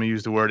MC, and I'm going to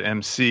use the word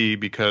MC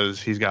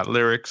because he's got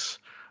lyrics,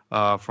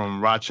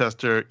 from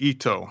Rochester,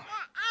 Ito.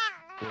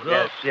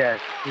 Yes.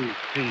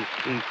 Peace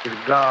to the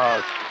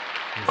gods.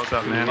 What's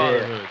up, man?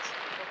 Fatherhoods.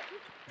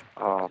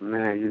 Oh,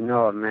 man, you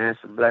know it, man. It's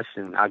a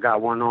blessing. I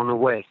got one on the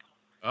way.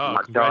 Oh,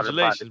 My daughter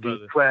about to congratulations, be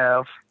brother.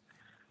 12.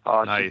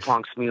 Nice. She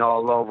punks me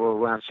all over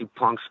around. She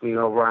punks me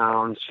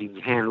around. She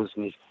handles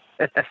me.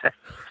 She's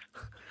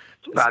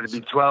about to be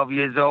 12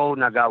 years old,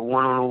 and I got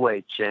one on the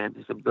way, champ.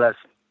 It's a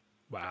blessing.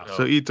 Wow.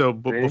 So Ito,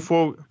 Okay.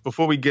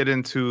 before we get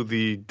into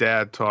the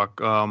dad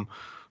talk,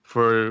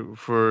 for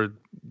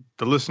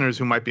the listeners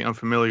who might be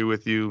unfamiliar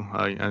with you,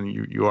 and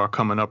you are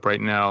coming up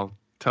right now,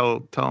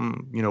 tell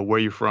them where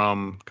you're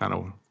from, kind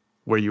of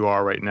where you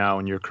are right now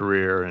in your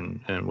career,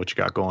 and what you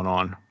got going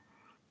on.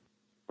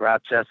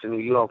 Rochester, New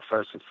York,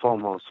 first and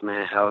foremost,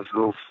 man. Hell's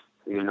Roof.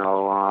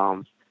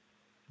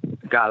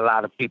 Got a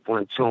lot of people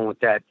in tune with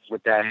that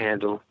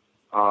handle.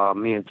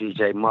 Me and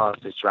DJ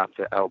Muggs just dropped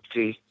the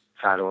LP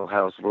titled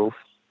Hell's Roof.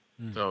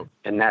 So,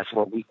 And that's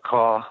what we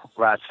call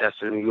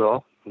Rochester, New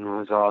York.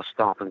 It's all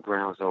stomping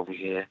grounds over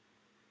here.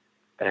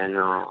 And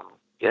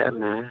yeah,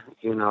 man,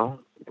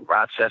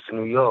 Rochester,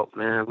 New York,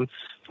 man.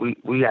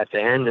 We at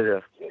the end of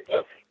the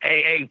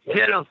hey,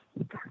 get them.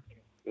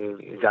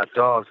 You got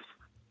dogs.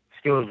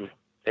 Excuse me.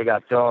 They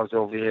got dogs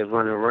over here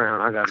running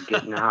around. I gotta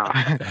get in the house.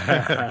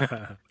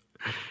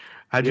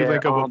 How'd you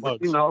link up with but,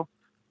 Muggs?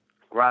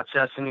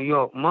 Rochester, New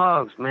York.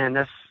 Muggs, man,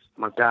 that's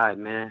my guy,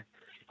 man.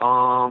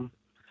 Long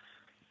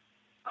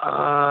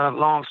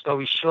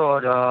story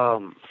short,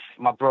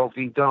 my bro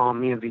V Dawn,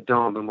 me and V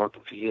Dawn been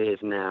working for years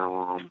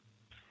now.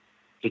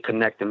 He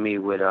connected me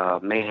with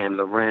Mayhem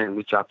Loren.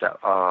 We dropped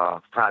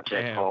a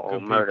project Damn, called good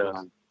Old Murder.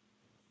 people.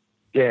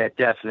 Yeah,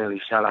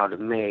 definitely. Shout out to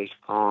May.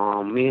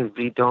 Me and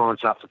V Dawn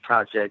dropped a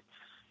project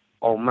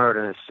Old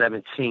Murder in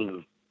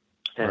 2017.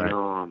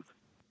 And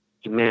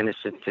he managed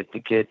to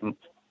get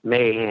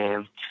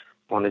Mayhem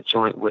on the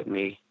joint with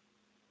me.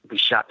 We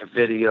shot the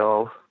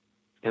video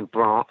in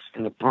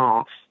the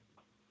Bronx.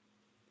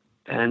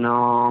 And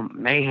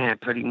Mayhem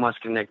pretty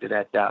much connected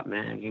at that,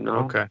 man. You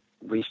know, Okay.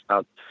 reached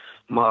out.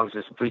 Muggs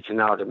is reaching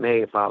out to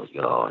me about,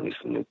 yo, I need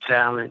some new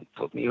talent.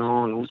 Put me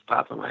on. Who's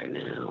popping right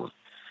now?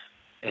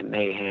 And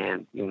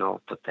Mayhem, you know,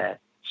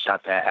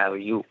 shot that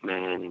alley-oop,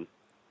 man,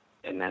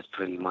 and that's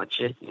pretty much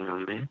it. You know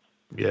what I mean?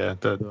 Yeah,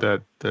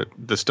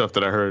 the stuff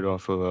that I heard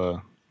off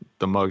of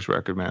the Muggs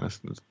record, man,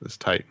 is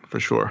tight for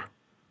sure.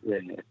 Yeah,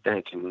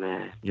 thank you,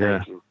 man. Yeah.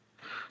 Thank you.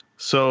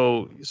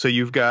 So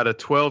you've got a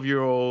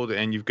 12-year-old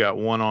and you've got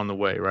one on the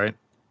way, right?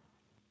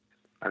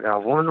 I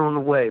got one on the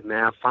way,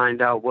 man. I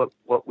find out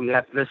what we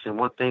have. Listen,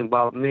 one thing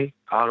about me,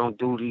 I don't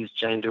do these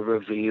gender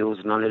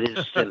reveals, none of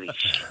this silly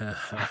shit.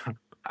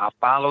 I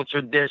follow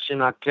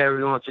tradition. I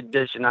carry on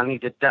tradition. I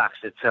need the docs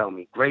to tell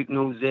me. Great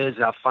news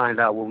is I'll find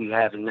out what we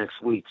have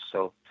next week.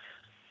 So,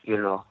 you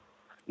know,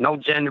 no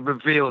gender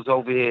reveals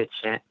over here,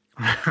 champ.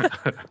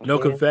 No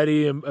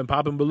confetti and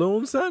popping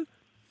balloons, son?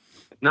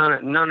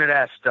 None of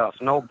that stuff.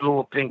 No blue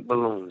or pink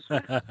balloons. You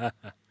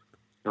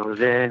know what I'm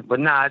saying? But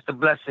nah, it's a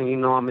blessing. You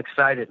know, I'm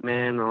excited,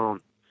 man.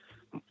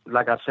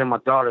 Like I said, my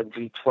daughter will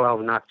be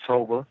 12 in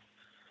October.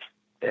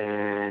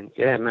 And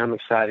yeah, man, I'm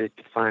excited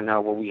to find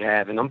out what we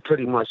have. And I'm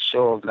pretty much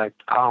sure, like,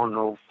 I don't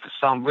know, for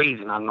some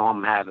reason, I know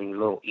I'm having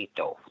little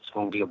Ito. It's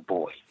going to be a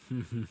boy.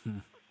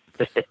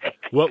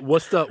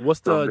 What's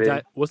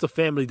the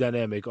family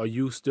dynamic? Are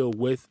you still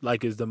with,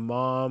 like, is the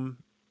mom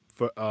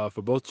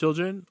for both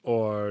children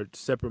or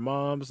separate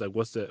moms? Like,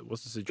 what's the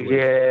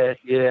situation?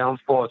 Yeah.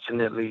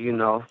 Unfortunately, you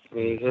know,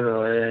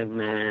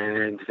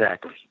 man,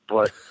 exactly.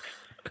 But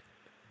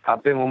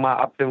I've been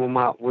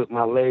with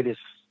my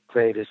latest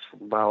greatest for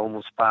about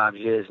almost 5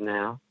 years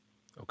now.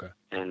 Okay.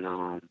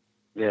 And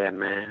yeah,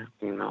 man,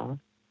 you know,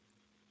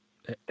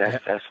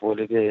 that's what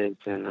it is.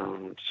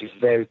 And she's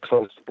very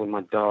close with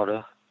my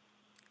daughter,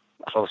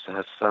 close to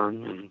her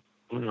son, and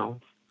you know,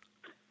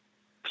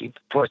 keep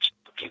it pushing.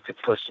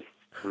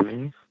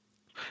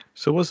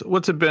 So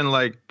what's it been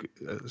like?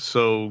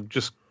 So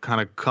just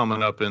kind of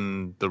coming up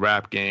in the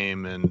rap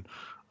game, and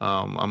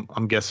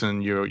I'm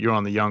guessing you're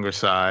on the younger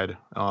side.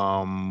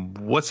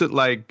 What's it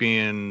like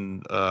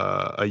being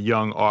a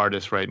young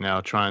artist right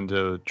now, trying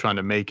to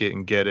make it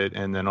and get it,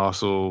 and then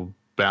also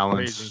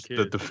balance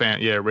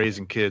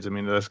raising kids. I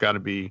mean, that's got to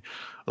be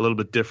a little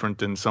bit different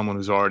than someone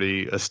who's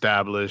already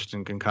established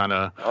and can kind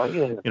of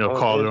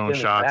call their own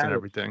shots and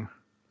everything.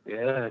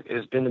 Yeah,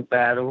 it's been a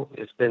battle.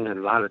 It's been a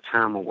lot of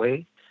time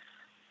away.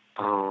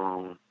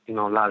 A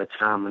lot of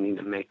time I need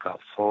to make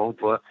up for.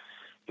 But,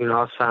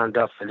 I signed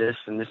up for this,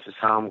 and this is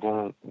how I'm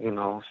going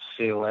to,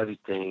 seal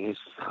everything. This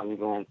is how I'm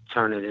going to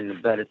turn it into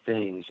better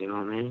things, you know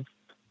what I mean?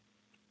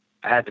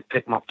 I had to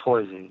pick my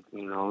poison,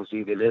 it's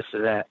either this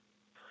or that.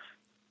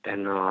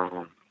 And,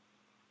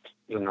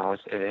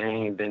 it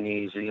ain't been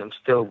easy. I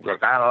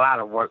got a lot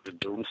of work to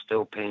do. I'm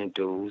still paying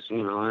dues, it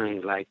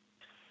ain't like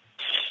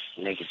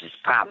niggas is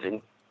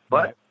popping.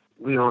 But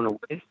we on the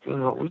way,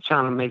 we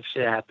trying to make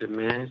shit happen,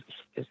 man.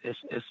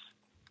 It's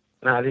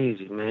not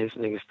easy, man. These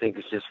niggas think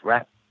it's just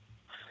rap,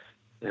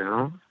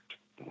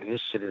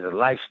 This shit is a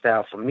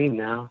lifestyle for me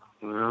now,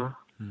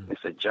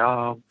 It's a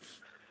job.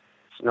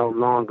 It's no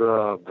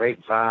longer a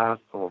great vibe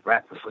or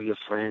rapping for your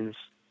friends.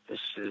 This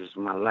shit is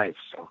my life,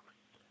 so.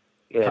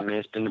 Yeah, man,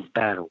 it's been a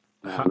battle,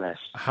 more or less.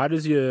 How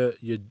does your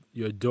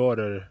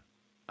daughter,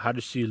 how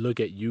does she look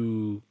at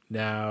you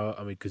now?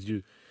 I mean, because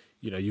you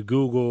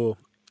Google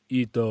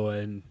Ito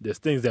and there's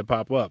things that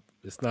pop up.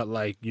 It's not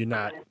like you're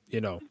not,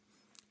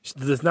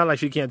 it's not like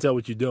she can't tell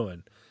what you're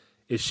doing.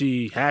 Is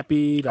she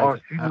happy?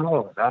 Like, she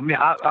knows. I mean,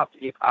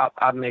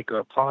 I make her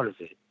a part of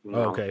it.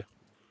 Okay.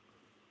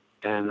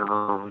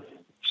 And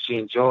she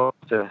enjoys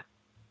the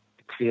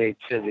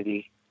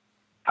creativity.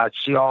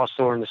 She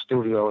also in the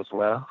studio as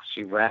well.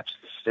 She raps,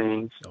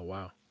 sings. Oh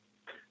wow!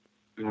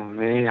 You know what I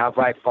mean? I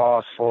write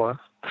bars for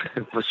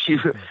her, but she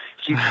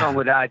come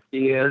with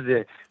ideas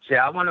and say,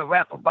 "I want to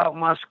rap about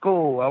my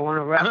school. I want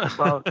to rap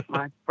about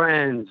my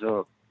friends,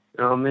 or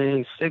you know what I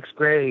mean, 6th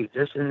grade,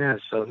 this and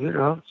that." So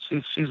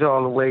she's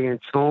all the way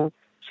in tune.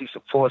 She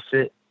supports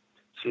it.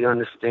 She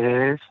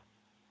understands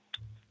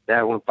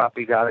that when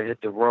Papi gotta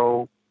hit the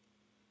road,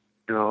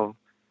 I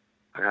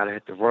gotta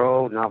hit the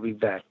road and I'll be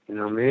back. You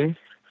know what I mean?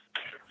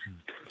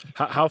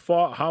 How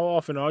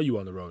often are you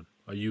on the road?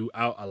 Are you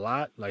out a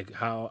lot? Like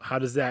how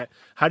do you?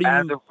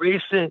 As of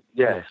recent,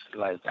 yes.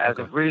 As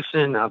of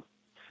recent, I've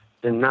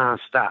been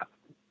nonstop.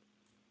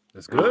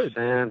 That's good.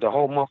 And the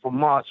whole month of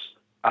March,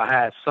 I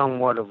had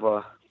somewhat of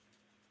a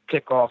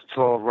kickoff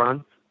tour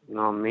run. You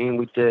know what I mean?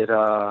 We did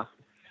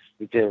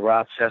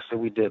Rochester,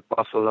 we did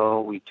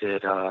Buffalo, we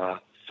did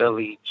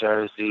Philly,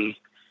 Jersey,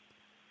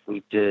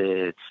 we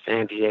did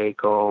San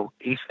Diego,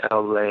 East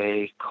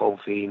LA,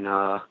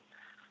 Covina.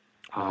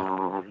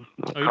 You're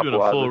doing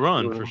a full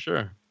run for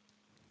sure.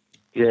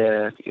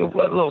 Yeah, a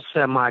little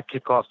semi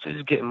kickoff,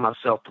 just getting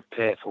myself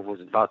prepared for what's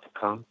about to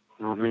come.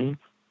 You know what I mean?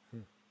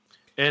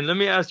 And let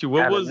me ask you,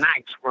 what was a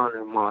nice run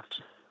in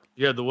March?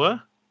 You had the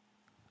what?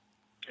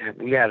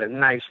 We had a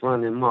nice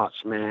run in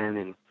March, man,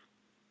 and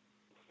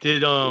did you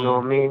know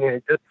what I mean?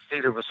 And just to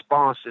see the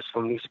responses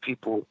from these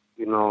people,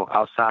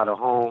 outside of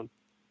home,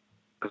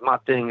 Because my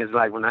thing is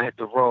like when I hit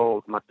the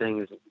road, my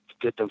thing is to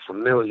get them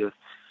familiar.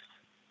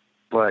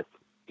 But,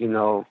 you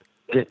know,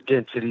 get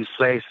to these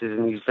places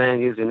and these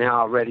venues and they're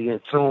already in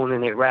tune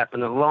and they're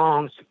rapping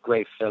along. It's a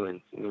great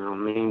feeling. You know what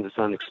I mean? It's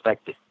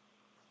unexpected.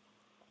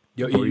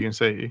 Yo, What were you gonna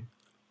say?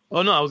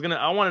 Oh no,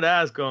 I wanted to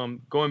ask,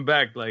 going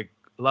back, like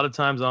a lot of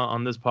times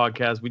on this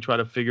podcast, we try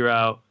to figure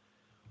out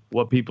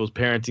what people's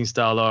parenting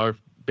style are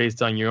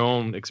based on your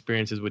own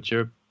experiences with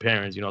your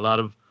parents. You know, a lot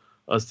of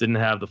us didn't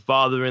have the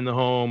father in the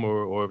home,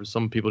 or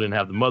some people didn't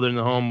have the mother in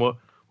the home. What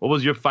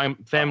was your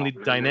family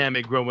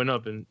dynamic growing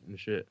up and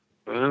shit?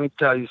 Let me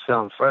tell you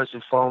something. First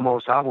and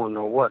foremost, I wouldn't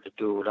know what to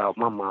do without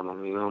my mama,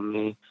 you know what I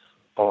mean?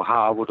 Or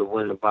how I would have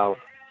went about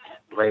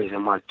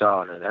raising my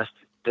daughter. That's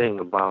the thing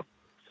about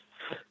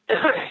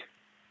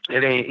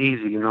it ain't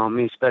easy, you know what I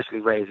mean? Especially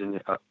raising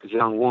a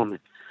young woman.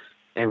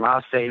 And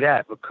I'll say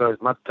that because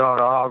my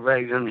daughter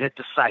already done hit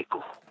the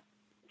cycle.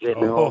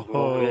 Getting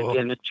over here,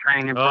 getting the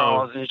training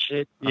bras and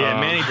shit. Yeah,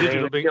 Manny Digital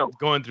ain't a been joke.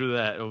 going through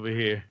that over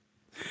here.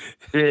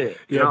 Yeah, you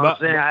Yeah, know what I'm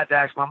saying? I had to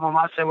ask my mom.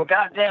 I said, well,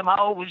 goddamn,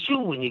 how old was you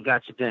when you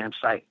got your damn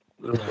sight?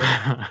 You know what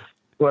I'm saying?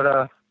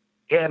 But,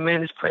 yeah,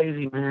 man, it's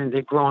crazy, man.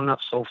 They're growing up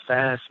so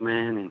fast,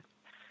 man. And,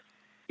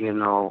 you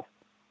know,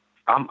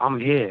 I'm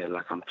here.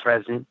 Like, I'm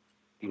present.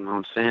 You know what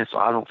I'm saying? So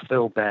I don't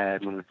feel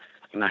bad when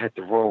I hit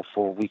the road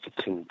for a week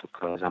or two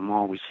because I'm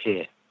always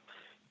here.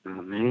 You know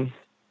what I mean?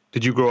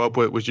 Did you grow up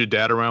was your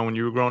dad around when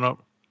you were growing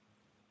up?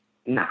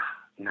 Nah,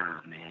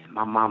 man.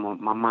 My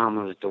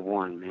mama is the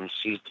one, man.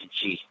 She's the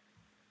G.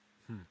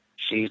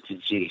 She's the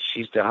G.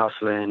 She's the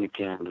hustler and the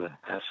gambler.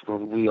 That's where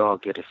we all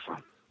get it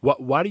from.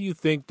 Why do you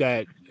think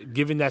that,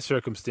 given that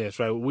circumstance,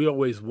 right? We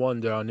always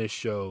wonder on this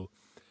show,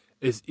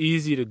 it's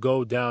easy to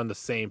go down the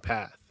same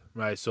path,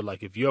 right? So,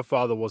 like, if your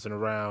father wasn't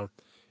around,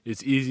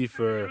 it's easy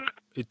for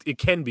it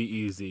can be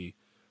easy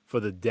for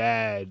the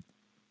dad,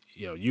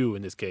 you know, you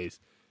in this case,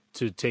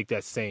 to take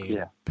that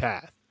same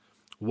path.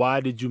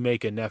 Why did you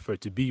make an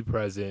effort to be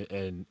present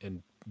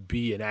and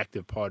be an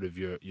active part of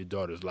your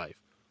daughter's life?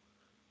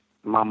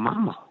 My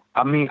mama.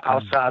 I mean,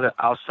 outside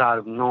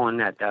of knowing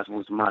that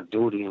was my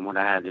duty and what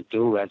I had to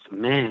do as a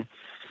man.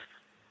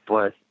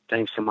 But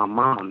thanks to my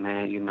mom,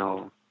 man, you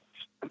know,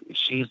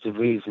 she's the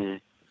reason.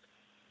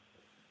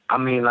 I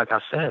mean, like I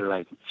said,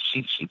 like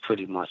she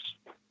pretty much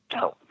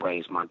helped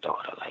raise my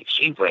daughter. Like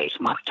she raised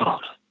my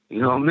daughter.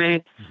 You know what I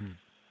mean? Mm-hmm.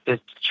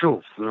 It's the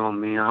truth. You know what I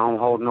mean? I don't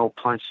hold no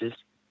punches.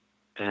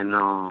 And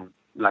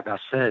like I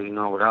said, you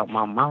know, without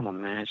my mama,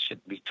 man,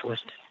 shit be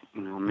twisted.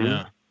 You know what I mean?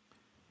 Yeah.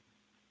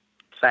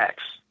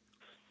 Facts.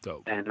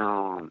 Dope. And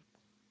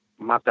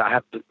my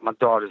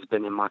daughter's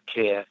been in my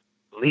care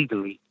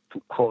legally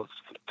through courts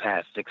for the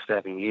past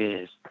 6-7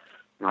 years.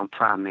 You know, I'm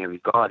primary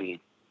guardian.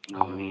 You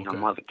know what I mean? Okay.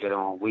 My mother get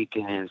on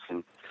weekends,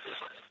 and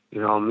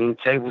you know what I mean.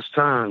 Tables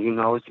turn. You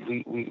know,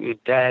 we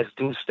dads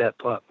do step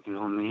up. You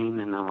know what I mean?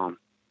 And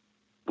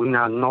we're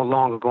no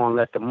longer gonna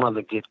let the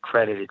mother get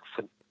credited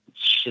for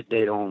shit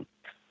they don't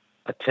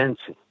attend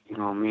to. You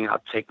know what I mean?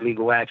 I'll take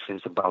legal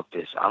actions about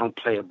this. I don't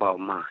play about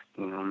mine.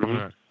 You know what I mean?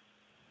 Right.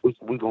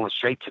 We going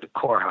straight to the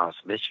courthouse,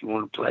 bitch. You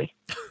want to play?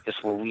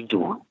 That's what we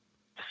doing.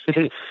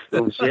 You know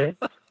what I'm saying?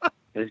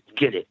 Let's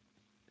get it.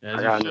 As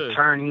I got you an should.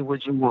 attorney.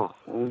 What you want?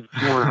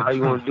 How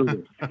you want to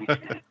do this?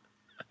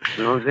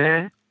 You know what I'm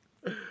saying?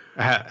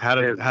 How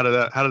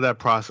did that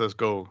process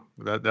go?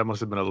 That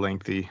must have been a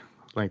lengthy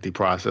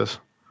process.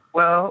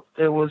 Well,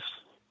 it was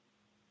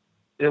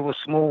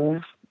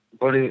smooth,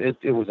 but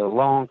it was a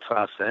long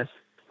process.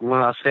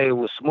 When I say it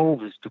was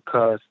smooth, it's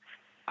because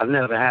I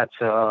never had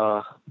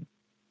to,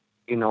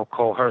 you know,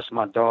 coerce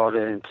my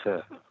daughter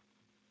into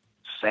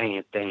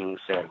saying things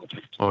that,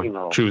 Or you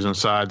know, choosing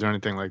sides or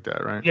anything like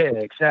that, right? Yeah,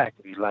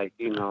 exactly. Like,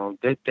 you know,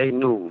 they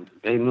knew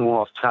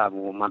off top of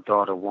what my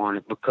daughter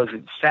wanted, because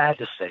it's sad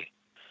to say.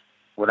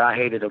 What I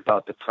hated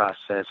about the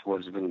process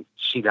was when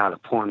she got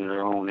appointed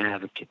her own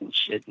advocate and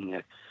shit,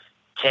 and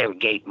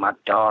interrogate my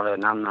daughter,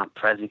 and I'm not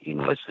present. You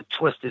know, it's a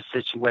twisted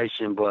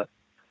situation, but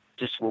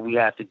just what we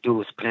have to do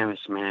as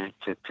parents, man,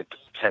 to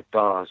protect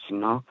ours, you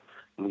know?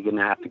 And we're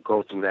gonna have to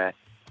go through that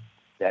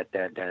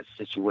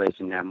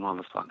situation, that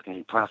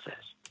motherfucking process.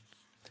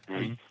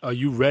 Mm-hmm. Are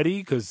you ready?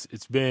 Because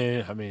it's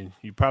been, I mean,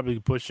 you're probably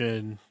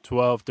pushing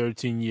 12,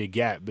 13-year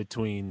gap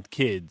between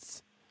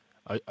kids.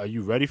 Are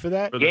you ready for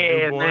that?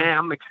 Yeah, man,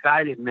 I'm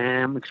excited,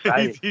 man. I'm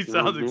excited. He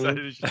sounds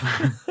excited.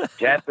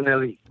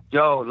 Definitely.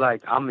 Yo,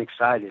 like, I'm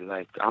excited.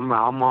 Like, I'm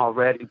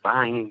already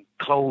buying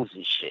clothes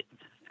and shit.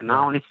 And I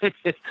don't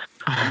even,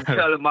 I'm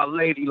telling my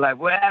lady, like,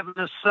 we're having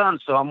a son,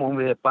 so I'm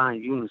over here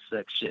buying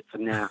unisex shit for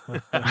now.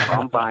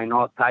 I'm buying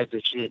all types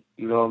of shit.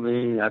 You know what I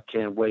mean? I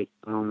can't wait.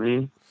 You know what I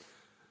mean?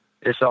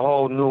 It's a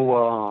whole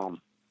new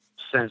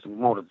sense of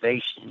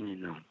motivation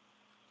and,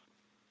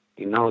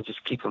 you know,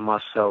 just keeping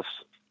myself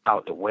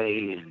out the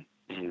way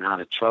and out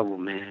of trouble,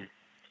 man.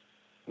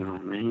 You know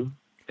what I mean?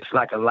 It's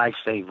like a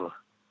lifesaver,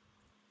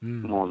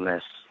 more or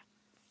less.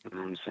 You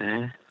know what I'm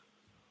saying?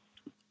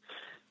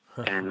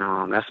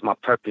 And that's my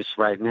purpose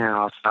right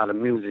now outside of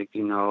music.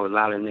 You know, a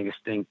lot of niggas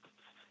think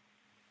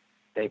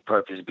they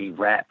purpose be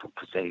rap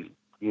because they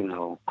you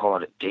know,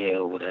 call it a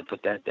deal, whatever.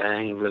 But that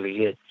ain't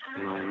really it.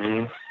 You know what I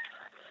mean?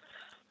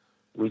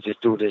 We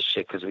just do this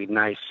shit because we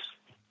nice.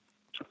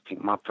 I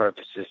think my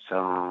purpose is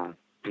to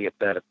be a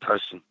better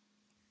person,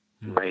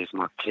 raise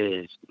my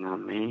kids. You know what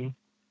I mean?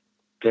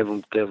 Give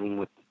them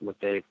what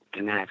they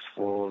can ask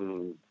for.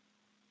 And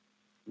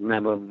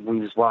remember, we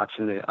was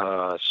watching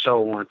the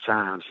show one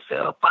time. She said,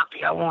 "Oh,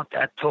 Papi, I want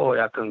that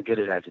toy." I couldn't get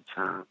it at the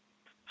time,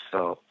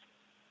 so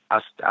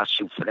I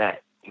shoot for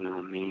that. You know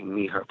what I mean?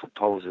 Meet her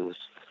proposals,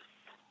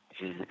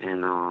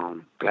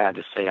 and glad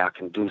to say I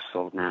can do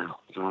so now.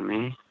 You know what I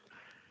mean?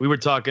 We were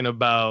talking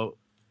about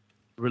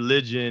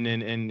religion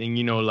and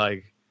you know,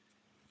 like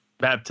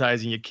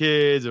baptizing your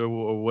kids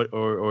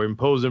or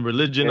imposing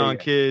religion on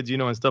kids, you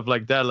know, and stuff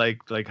like that.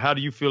 Like how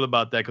do you feel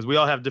about that? Because we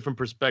all have different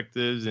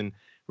perspectives, and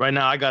right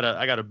now I got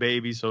a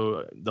baby,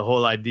 so the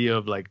whole idea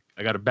of like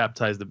I got to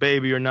baptize the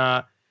baby or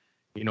not.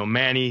 You know,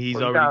 Manny, he's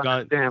already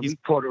gone. Damn, we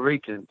Puerto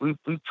Ricans. We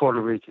Puerto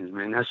Ricans,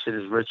 man. That shit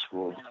is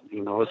ritual.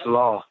 You know, it's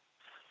law.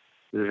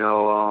 You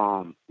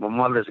know, my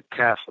mother's a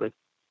Catholic.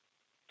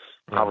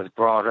 I was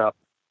brought up,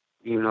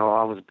 you know,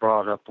 on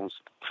some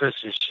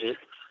Christian shit.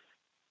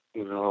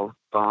 You know,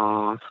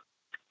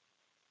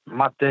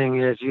 my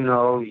thing is, you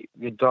know,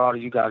 your daughter,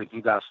 you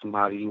got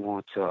somebody you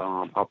want to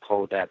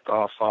uphold that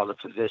Godfather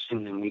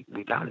position, and we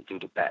got to do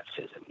the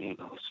baptism. You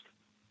know,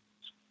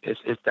 it's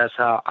that's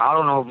how. I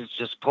don't know if it's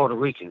just Puerto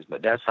Ricans,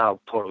 but that's how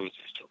Puerto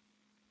Ricans do.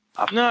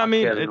 I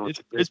mean,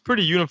 it's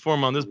pretty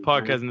uniform on this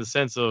podcast in the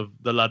sense of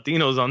the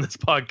Latinos on this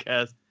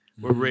podcast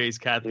were raised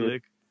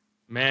Catholic.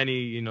 Manny,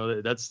 you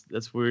know, that's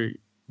where.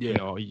 You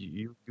know,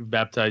 you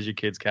baptize your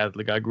kids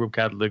Catholic. I grew up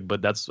Catholic,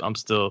 but I'm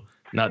still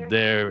not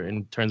there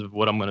in terms of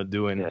what I'm gonna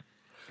do. And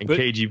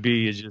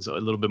KGB is just a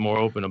little bit more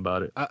open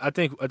about it. I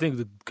think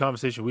the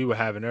conversation we were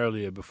having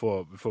earlier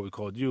before we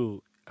called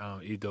you,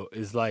 Ido,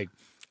 is like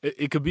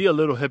it could be a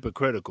little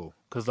hypocritical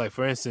because, like,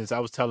 for instance, I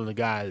was telling the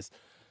guys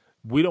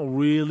we don't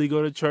really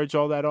go to church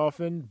all that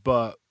often,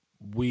 but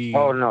we.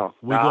 Oh no,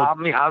 go. I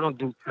mean, I don't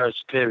do church.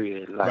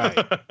 Period. Like,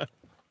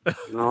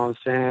 you know what I'm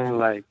saying?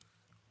 Like.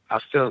 I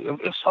feel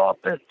it's all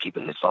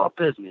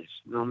business.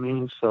 You know what I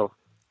mean? So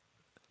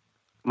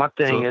my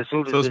thing is,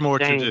 who does this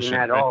change in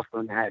that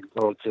offering had to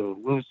go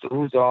to?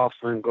 Who's the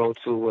offering go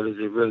to? What is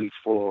it really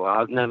for?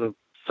 I've never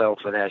fell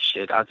for that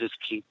shit. I just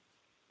keep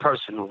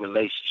personal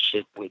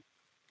relationship with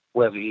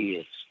whoever he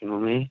is. You know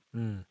what I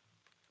mean?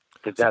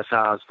 Because that's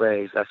how I was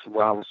raised. That's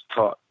what I was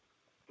taught.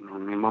 You know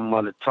what I mean? My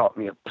mother taught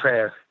me a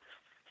prayer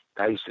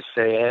I used to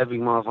say every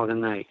motherfucking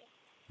night.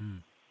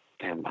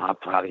 And I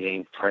probably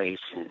ain't prayed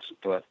since,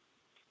 but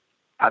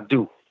I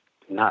do,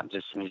 not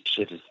just when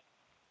shit is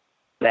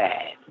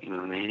bad, you know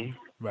what I mean?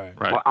 Right.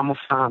 Well, I'm a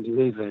firm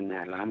believer in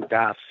that. Like, I'm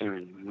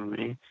God-fearing, you know what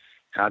I mean?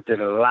 I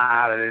did a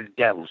lot of the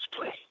devil's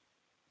play.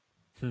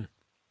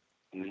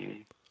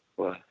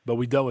 But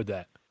we done with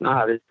that.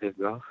 Nah, this is,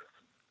 bro.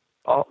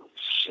 Oh,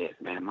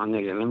 shit, man. My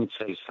nigga, let me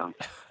tell you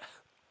something.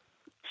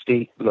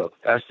 Steve, look,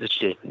 that's the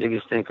shit.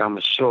 Niggas think I'm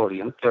a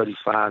shorty. I'm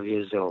 35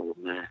 years old,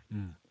 man.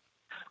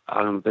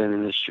 I done been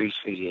in the streets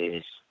for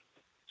years.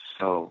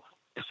 So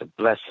it's a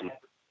blessing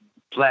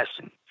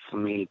for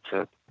me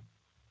to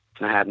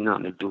have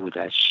nothing to do with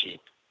that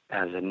shit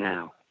as of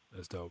now.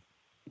 That's dope.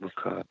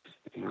 Because,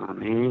 you know what I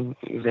mean?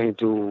 It ain't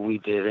do what we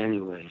did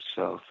anyway.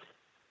 So,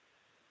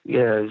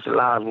 yeah, there's a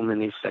lot of them in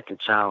their second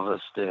childhood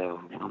still.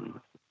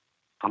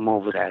 I'm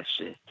over that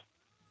shit.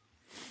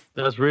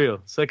 That's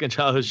real. Second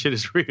childhood shit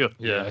is real.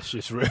 Yeah, that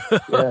shit's real.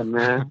 Yeah,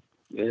 man.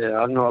 Yeah,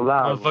 I know a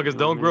lot. Motherfuckers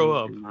don't grow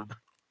up. You know?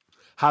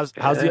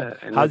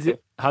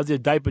 How's your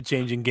diaper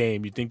changing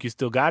game? You think you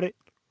still got it?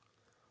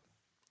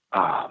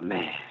 Oh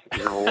man,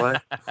 you know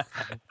what?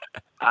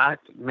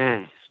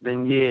 It's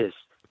been years,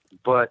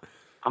 but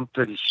I'm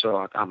pretty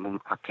sure I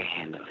can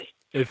handle it.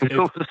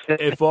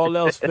 If all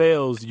else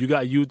fails, you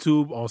got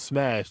YouTube on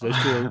Smash.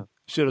 That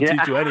should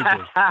teach you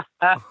anything.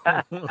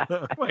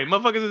 Wait,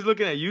 motherfuckers is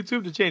looking at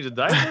YouTube to change the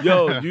diaper?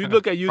 Yo, you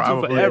look at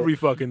YouTube for every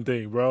fucking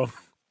thing, bro.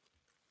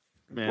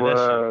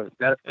 Man,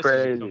 that's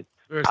crazy.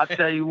 I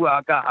tell you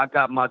what, I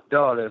got my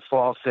daughter if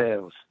all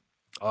fails.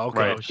 Okay,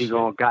 right. She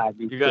gonna guide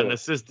me. You got an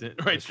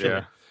assistant right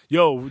there.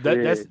 Yo,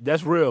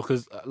 that's real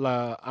because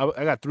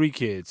I got 3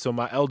 kids. So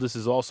my eldest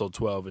is also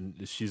 12,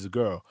 and she's a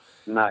girl.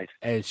 Nice.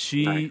 And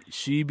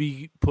she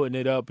be putting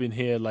it up in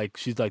here like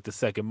she's like the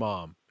second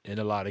mom in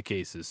a lot of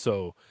cases.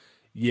 So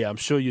yeah, I'm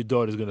sure your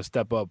daughter's gonna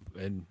step up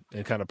and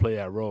kind of play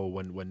that role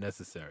when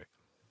necessary.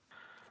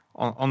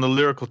 On the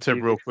lyrical tip,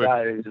 real quick.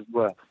 As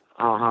well.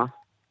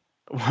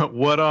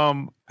 What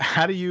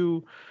how do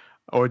you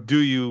or do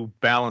you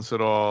balance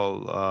it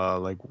all,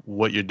 like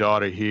what your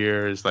daughter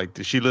hears? Like,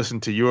 does she listen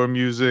to your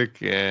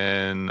music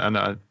and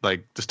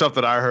like the stuff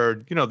that I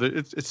heard? You know,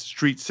 it's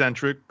street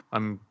centric.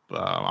 I'm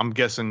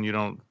guessing you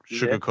don't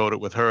sugarcoat it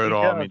with her at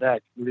all. I mean,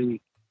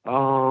 actually,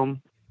 I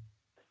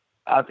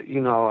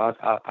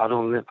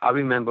don't. I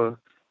remember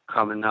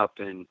coming up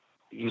and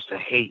used to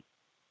hate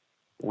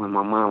when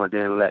my mama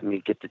didn't let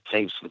me get the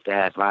tapes with the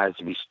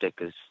advisory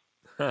stickers.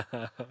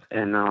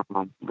 And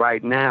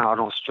right now I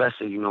don't stress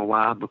it. You know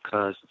why?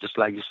 Because just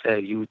like you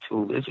said,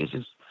 YouTube, it's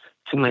just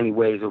too many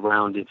ways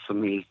around it for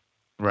me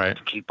Right.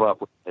 to keep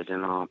up with it.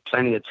 And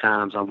plenty of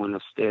times I went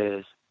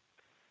upstairs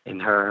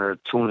and heard her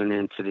tuning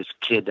into this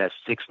kid that's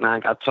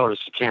 6'9". I told her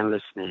she can't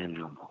listen to him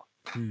no more.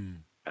 Hmm.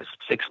 That's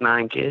a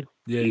 6'9" kid.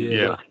 Yeah, He's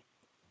yeah. done.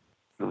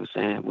 You know what I'm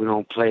saying? We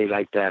don't play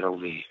like that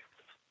over here.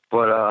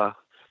 But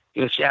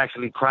you know, she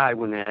actually cried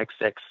when the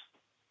XX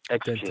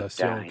kid Tentacion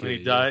died. When he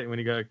Yeah. died, when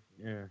he got,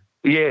 yeah.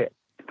 Yeah,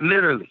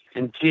 literally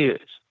in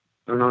tears.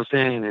 You know what I'm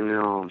saying?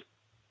 And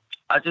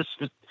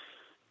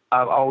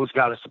I've always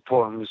got to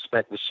support and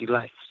respect what she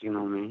likes. You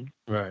know what I mean?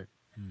 Right.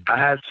 I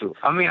had to.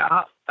 I mean,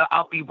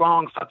 I'll be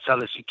wrong if I tell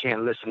her she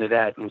can't listen to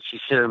that and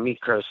she's hearing me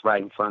curse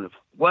right in front of her.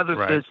 Whether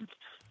Right. it's,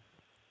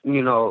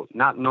 you know,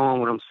 not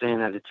knowing what I'm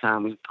saying at the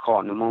time, we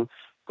caught in the moment,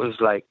 but it's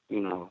like, you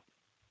know,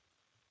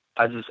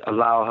 I just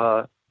allow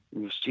her.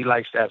 If she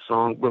likes that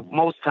song, but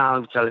most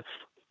times we tell her,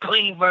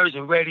 clean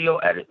version, radio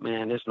edit.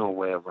 Man, there's no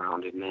way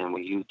around it, man,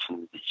 with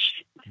YouTube and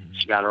shit. Mhm.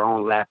 She got her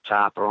own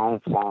laptop, her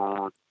own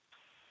phone.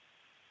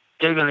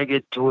 They're gonna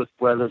get to it,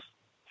 whether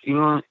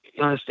you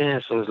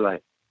understand. So it's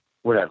like,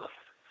 whatever.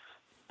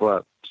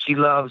 But she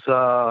loves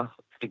the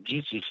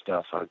geeky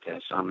stuff, I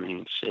guess. I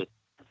mean, shit.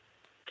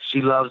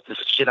 She loves the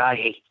shit I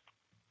hate.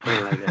 Put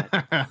it like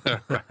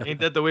that. Ain't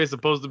that the way it's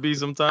supposed to be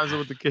sometimes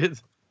with the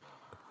kids?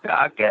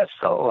 I guess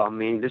so. I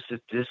mean, this is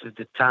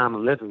the time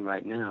of living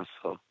right now,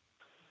 so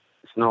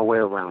there's no way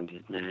around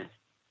it, man.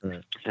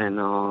 Right. And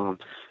as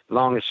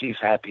long as she's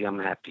happy, I'm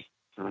happy.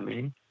 You know what I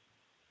mean?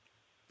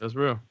 That's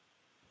real.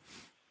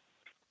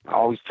 I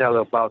always tell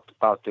her about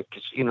the,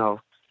 cause you know,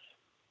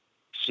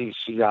 she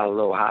got a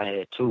little hot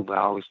head too, but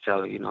I always tell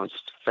her, you know,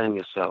 just defend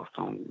yourself.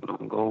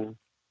 Don't go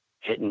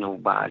hitting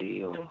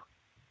nobody or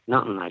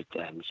nothing like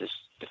that. Just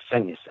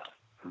defend yourself.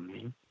 You know what I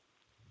mean?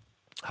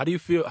 How do you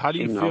feel? How do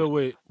you She feel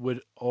with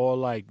all,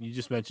 like you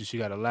just mentioned? She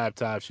got a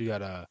laptop. She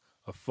got a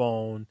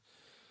phone.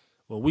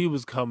 When we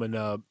was coming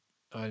up,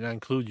 and I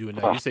include you in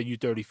that. You said you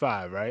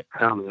 35, right?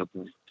 Tell me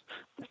about it.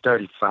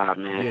 35,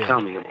 man. Yeah.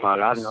 Tell me about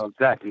it. I know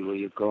exactly where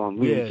you're going.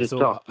 We Yeah. just So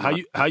talked how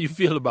about you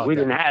feel about we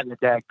that? didn't have it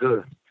that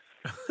good.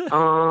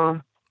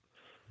 I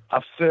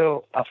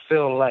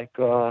feel like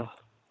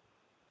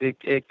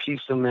it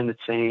keeps them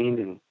entertained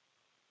and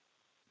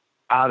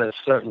out of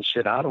certain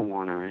shit I don't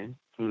want her in.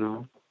 You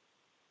know,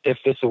 if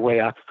it's a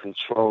way I can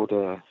control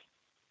the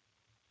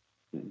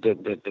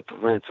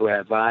parental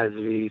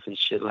advisories and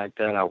shit like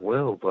that, I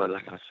will. But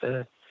like I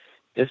said,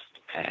 this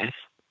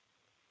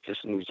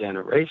new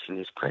generation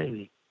is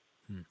crazy.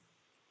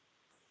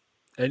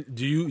 And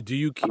do you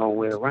No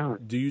way around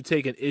it. do you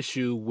take an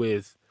issue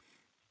with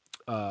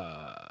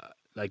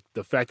like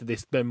the fact that they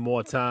spend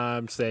more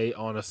time, say,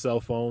 on a cell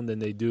phone than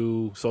they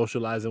do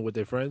socializing with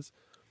their friends?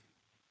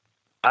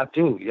 I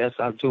do. Yes,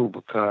 I do,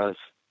 because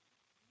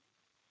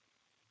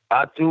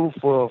I do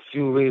for a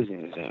few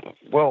reasons.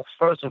 Well,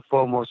 first and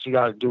foremost, she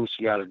got to do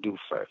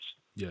first.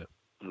 Yeah.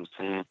 You know what I'm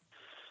saying?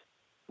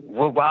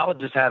 Well, I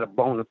just had a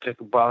bone to pick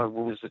about it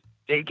was that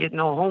they get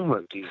no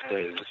homework these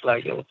days. It's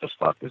like, yo, what the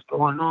fuck is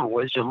going on?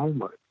 Where's your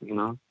homework? You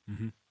know?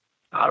 Mm-hmm.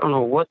 I don't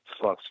know what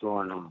the fuck's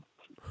going on.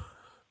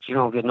 She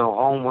don't get no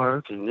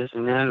homework and this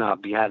and that, and I'll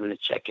be having to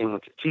check in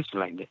with the teacher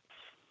like that.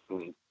 I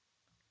mean,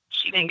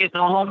 she didn't get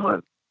no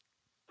homework.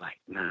 Like,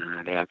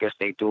 nah, I guess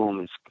they do them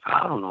in school.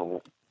 I don't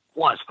know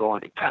what's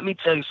going on. Let me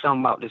tell you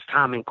something about this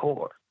Common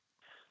Core.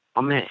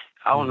 Oh, man,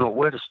 I don't know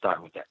where to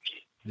start with that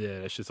shit. Yeah,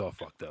 that shit's all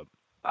fucked up.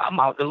 I'm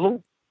out the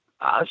loop.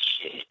 Oh,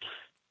 shit.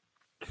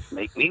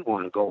 Make me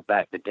want to go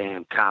back to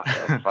damn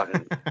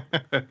fucking,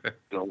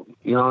 you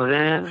know what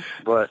I'm saying?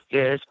 But,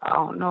 yeah, I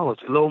don't know.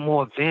 It's a little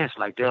more advanced.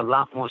 Like, they're a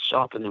lot more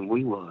sharper than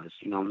we was.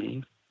 You know what I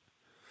mean?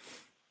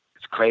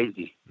 It's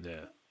crazy.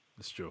 Yeah,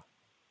 that's true.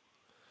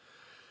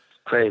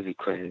 Crazy,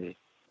 crazy.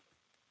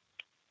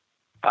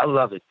 I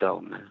love it,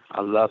 though, man. I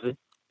love it.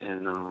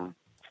 And,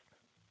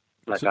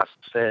 like I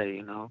said,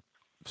 you know.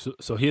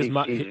 So here's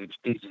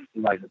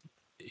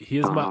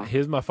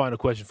here's my final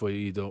question for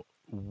you, Edo.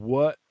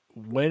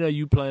 When are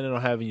you planning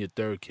on having your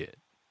third kid?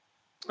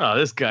 Oh,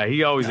 this guy,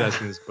 he always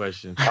asking this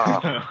question.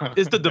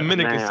 It's the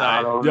Dominican man,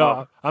 side.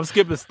 Yo, I'm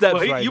skipping steps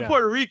Well, right you now.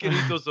 Puerto Rican,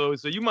 so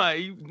you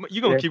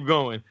gonna keep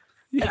going.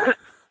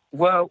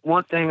 Well,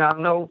 one thing I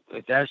know,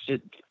 that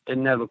shit, it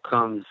never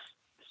comes.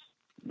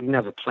 We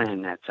never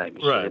plan that type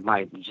of Right. shit. It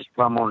might just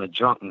come on a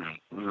drunk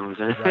night. You know what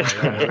I'm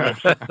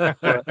saying?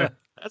 Right.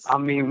 I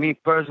mean, me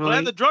personally. Well,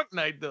 that's a drunk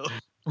night though.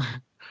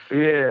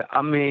 Yeah,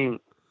 I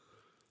mean,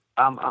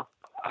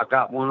 I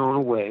got one on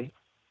the way.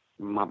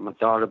 My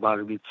daughter about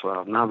to be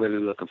 12. Not really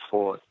looking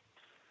forward.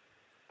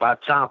 By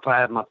the time I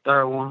have my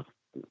third one,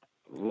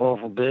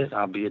 Lord forbid,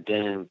 I'll be a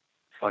damn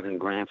fucking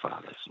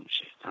grandfather or some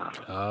shit. I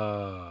don't know.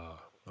 Oh,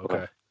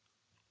 okay.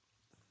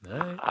 All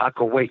right. I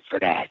could wait for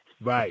that.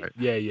 Right.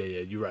 Yeah.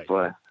 You're right.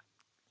 But,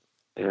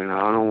 you know,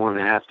 I don't want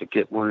to have to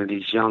get one of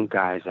these young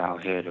guys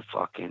out here to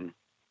fucking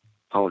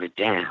hold it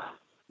down.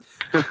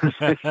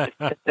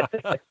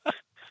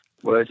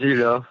 But, you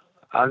know,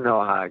 I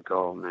know how it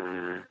go,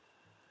 man.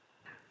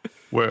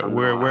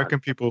 Where can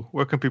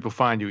people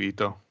find you,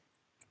 Ito?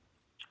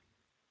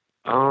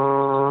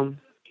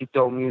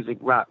 Etho Music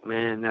Rock,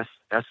 man.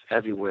 That's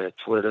everywhere.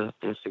 Twitter,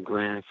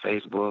 Instagram,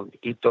 Facebook.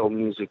 Etho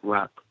Music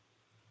Rock,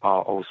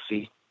 ROC.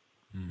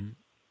 Mm-hmm.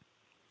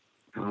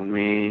 You know what I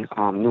mean?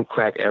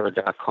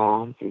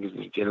 Newcrackera.com.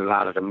 You get a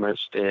lot of the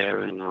merch there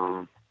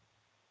and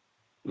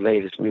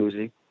latest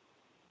music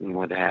and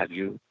what have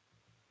you.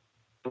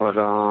 But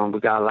we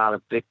got a lot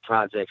of big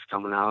projects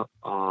coming out.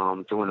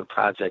 Doing a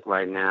project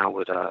right now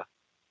with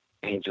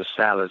Angel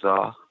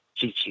Salazar,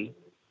 Chichi,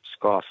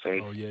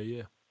 Scarface. Oh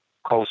yeah.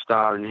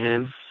 Co-starring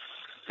him,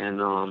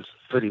 and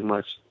pretty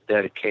much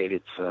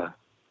dedicated to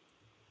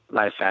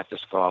life after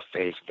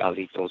Scarface,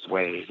 Galito's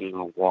Way,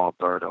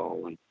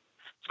 Walberto, and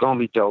it's gonna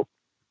be dope.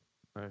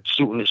 Right.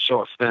 Shooting a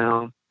short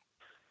film,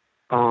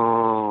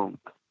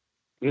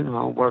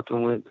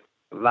 working with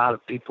a lot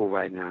of people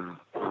right now.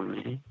 I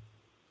mean,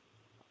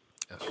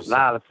 a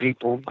lot of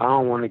people. I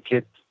don't want to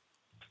get,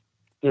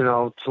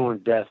 too in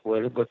depth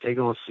with it, but they're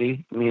gonna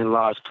see me and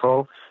Large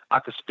Pro.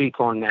 I could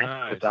speak on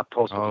that because I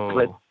posted the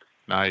clip.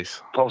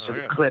 Nice. Posted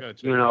a clip,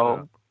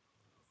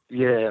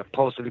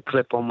 posted a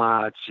clip on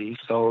my IG,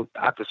 so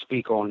I could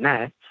speak on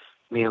that.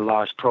 Me and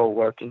Large Pro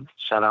working.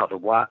 Shout out to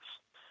Watts.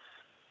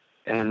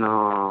 And,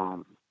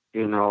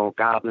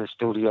 Goblin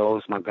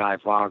Studios, my guy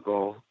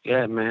Vargo.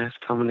 Yeah, man, it's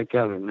coming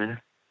together,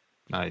 man.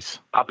 Nice.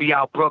 I'll be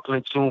out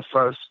Brooklyn June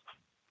 1st.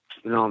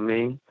 You know what I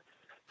mean?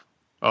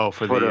 Oh,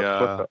 for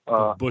the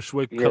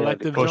Bushwick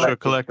Collective. Bushwick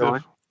Collective.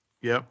 Joint.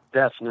 Yep.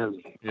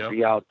 Definitely. Yep. I'll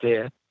be out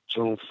there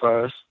June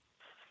 1st.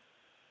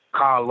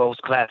 Carlos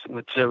Classic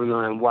Material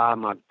and Why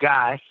My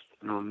Guy.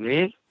 You know what I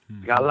mean?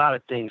 Mm-hmm. Got a lot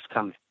of things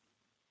coming.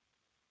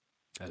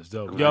 That's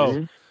dope.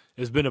 Yo,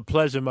 it's been a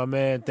pleasure, my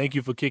man. Thank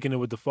you for kicking it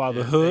with the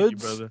Fatherhoods. Thank you,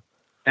 brother.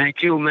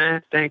 Thank you,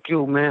 man. Thank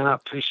you, man. I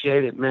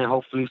appreciate it, man.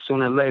 Hopefully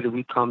sooner or later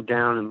we come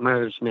down and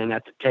merge, man,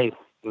 at the table.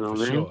 You know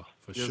what I mean?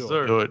 For Yes, sure.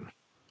 sir. Do it.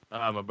 All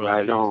right, my brother.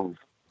 Right on.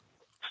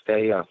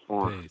 Stay up,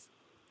 on. Peace.